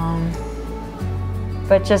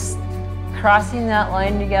 But just crossing that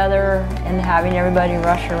line together and having everybody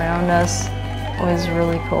rush around us was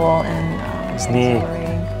really cool and it's neat.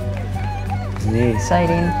 exhilarating. It's neat.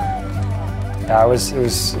 Exciting. Yeah, it was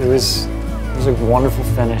a wonderful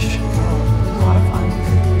finish. It was a lot of fun.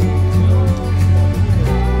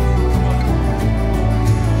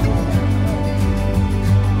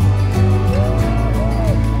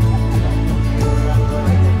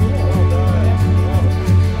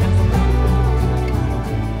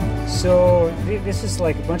 So this is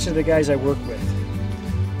like a bunch of the guys I work with.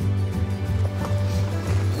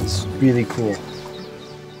 It's really cool.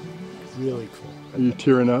 Really cool. Are you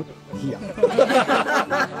tearing up? Yeah.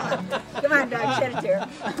 Come on, Doug, shed a tear.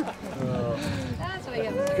 That's what you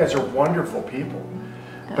have. You guys are wonderful people,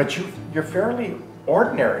 but you're fairly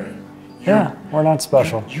ordinary. Yeah, we're not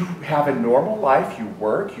special. You have a normal life. You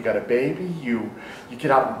work. You got a baby. You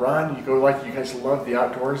get out and run. You go like you guys love the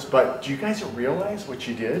outdoors. But do you guys realize what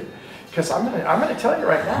you did? Because I'm gonna tell you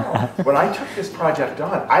right now. When I took this project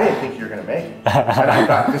on, I didn't think you were gonna make it. And I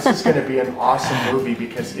thought this is gonna be an awesome movie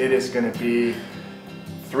because it is gonna be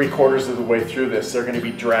 3/4 of the way through this. They're gonna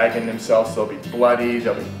be dragging themselves. They'll be bloody.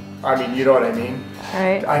 They'll be. I mean, you know what I mean?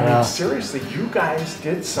 Right. I mean, seriously, you guys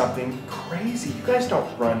did something crazy. You guys don't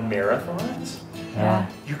run marathons. Yeah.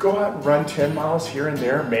 You go out and run 10 miles here and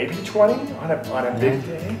there, maybe 20 on a big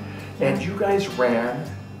day, and you guys ran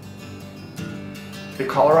the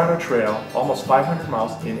Colorado Trail, almost 500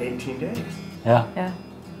 miles in 18 days. Yeah. Yeah.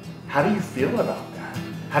 How do you feel about that?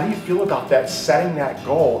 How do you feel about that, setting that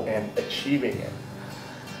goal and achieving it?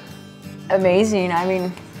 Amazing. I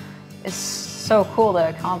mean, it's so cool to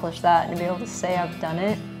accomplish that and to be able to say I've done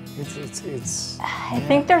it. It's I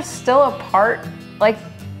think there's still a part, like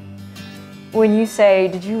when you say,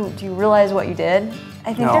 do you realize what you did?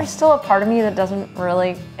 I think there's still a part of me that doesn't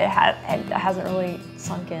really, it hasn't really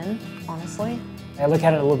sunk in, honestly. I look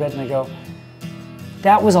at it a little bit and I go,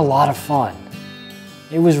 that was a lot of fun.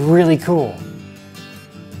 It was really cool.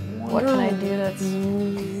 What can I do that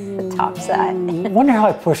tops that? I wonder how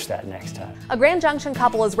I push that next time. A Grand Junction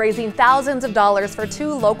couple is raising thousands of dollars for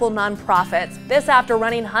 2 local nonprofits. This after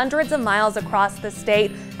running hundreds of miles across the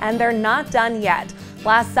state, and they're not done yet.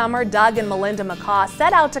 Last summer, Doug and Melinda McCaw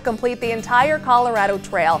set out to complete the entire Colorado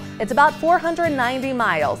Trail. It's about 490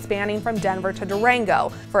 miles, spanning from Denver to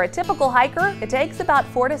Durango. For a typical hiker, it takes about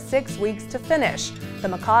 4 to 6 weeks to finish. The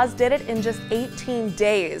McCaws did it in just 18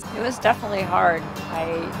 days. It was definitely hard.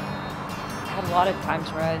 I had a lot of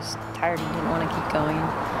times where I was tired and didn't want to keep going.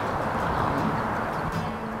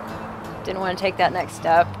 Didn't want to take that next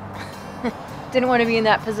step. Didn't want to be in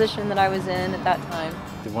that position that I was in at that time.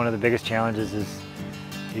 One of the biggest challenges is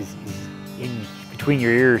in between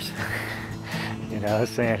your ears. You know,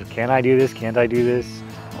 saying, can I do this? Can't I do this?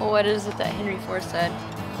 Well, what is it that Henry Ford said?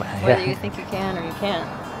 Whether you think you can or you can't,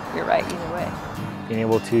 you're right either way. Being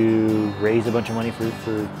able to raise a bunch of money for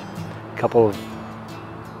a couple of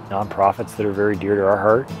nonprofits that are very dear to our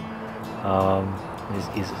heart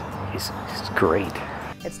is great.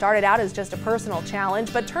 It started out as just a personal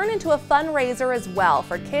challenge, but turned into a fundraiser as well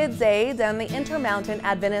for Kids Aid and the Intermountain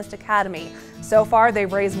Adventist Academy. So far,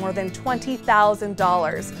 they've raised more than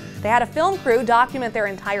 $20,000. They had a film crew document their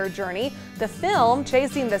entire journey. The film,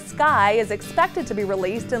 Chasing the Sky, is expected to be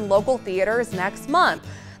released in local theaters next month.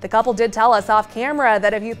 The couple did tell us off camera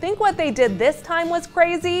that if you think what they did this time was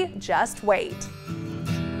crazy, just wait.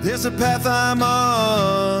 There's a path I'm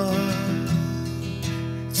on,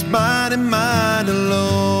 it's mine and mine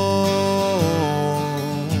alone.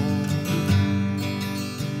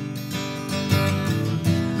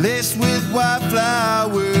 Laced with white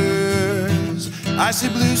flowers, icy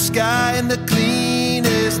blue sky and the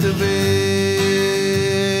cleanest of air.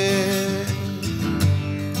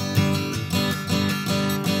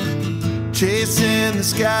 Chasing the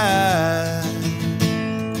sky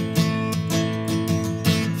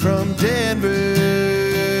from Denver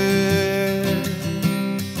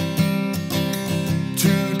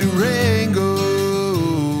to Durango.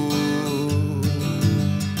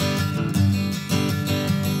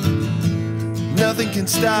 Nothing can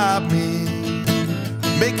stop me,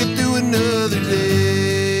 make it through another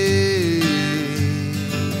day.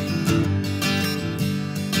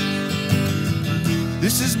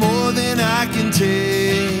 This is more than I can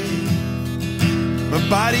take. My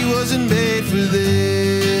body wasn't made for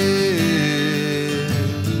this.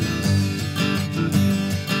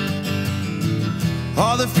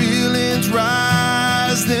 All the feelings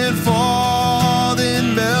rise, then fall,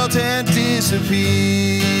 then melt and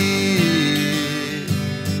disappear.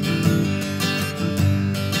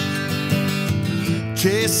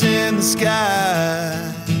 Chasing the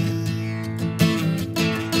sky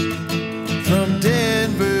from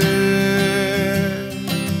Denver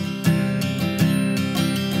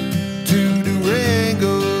to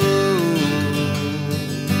Durango.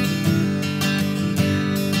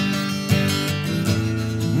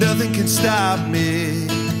 Nothing can stop me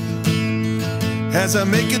as I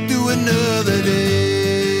make it through another day.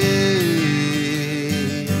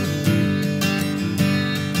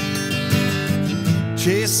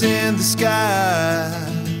 Chasing the sky.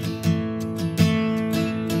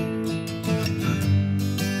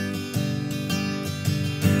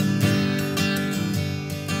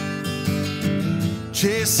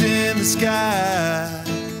 Chasing the sky.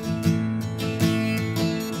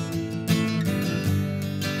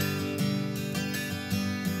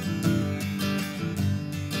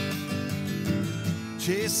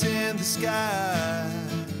 Chasing the sky.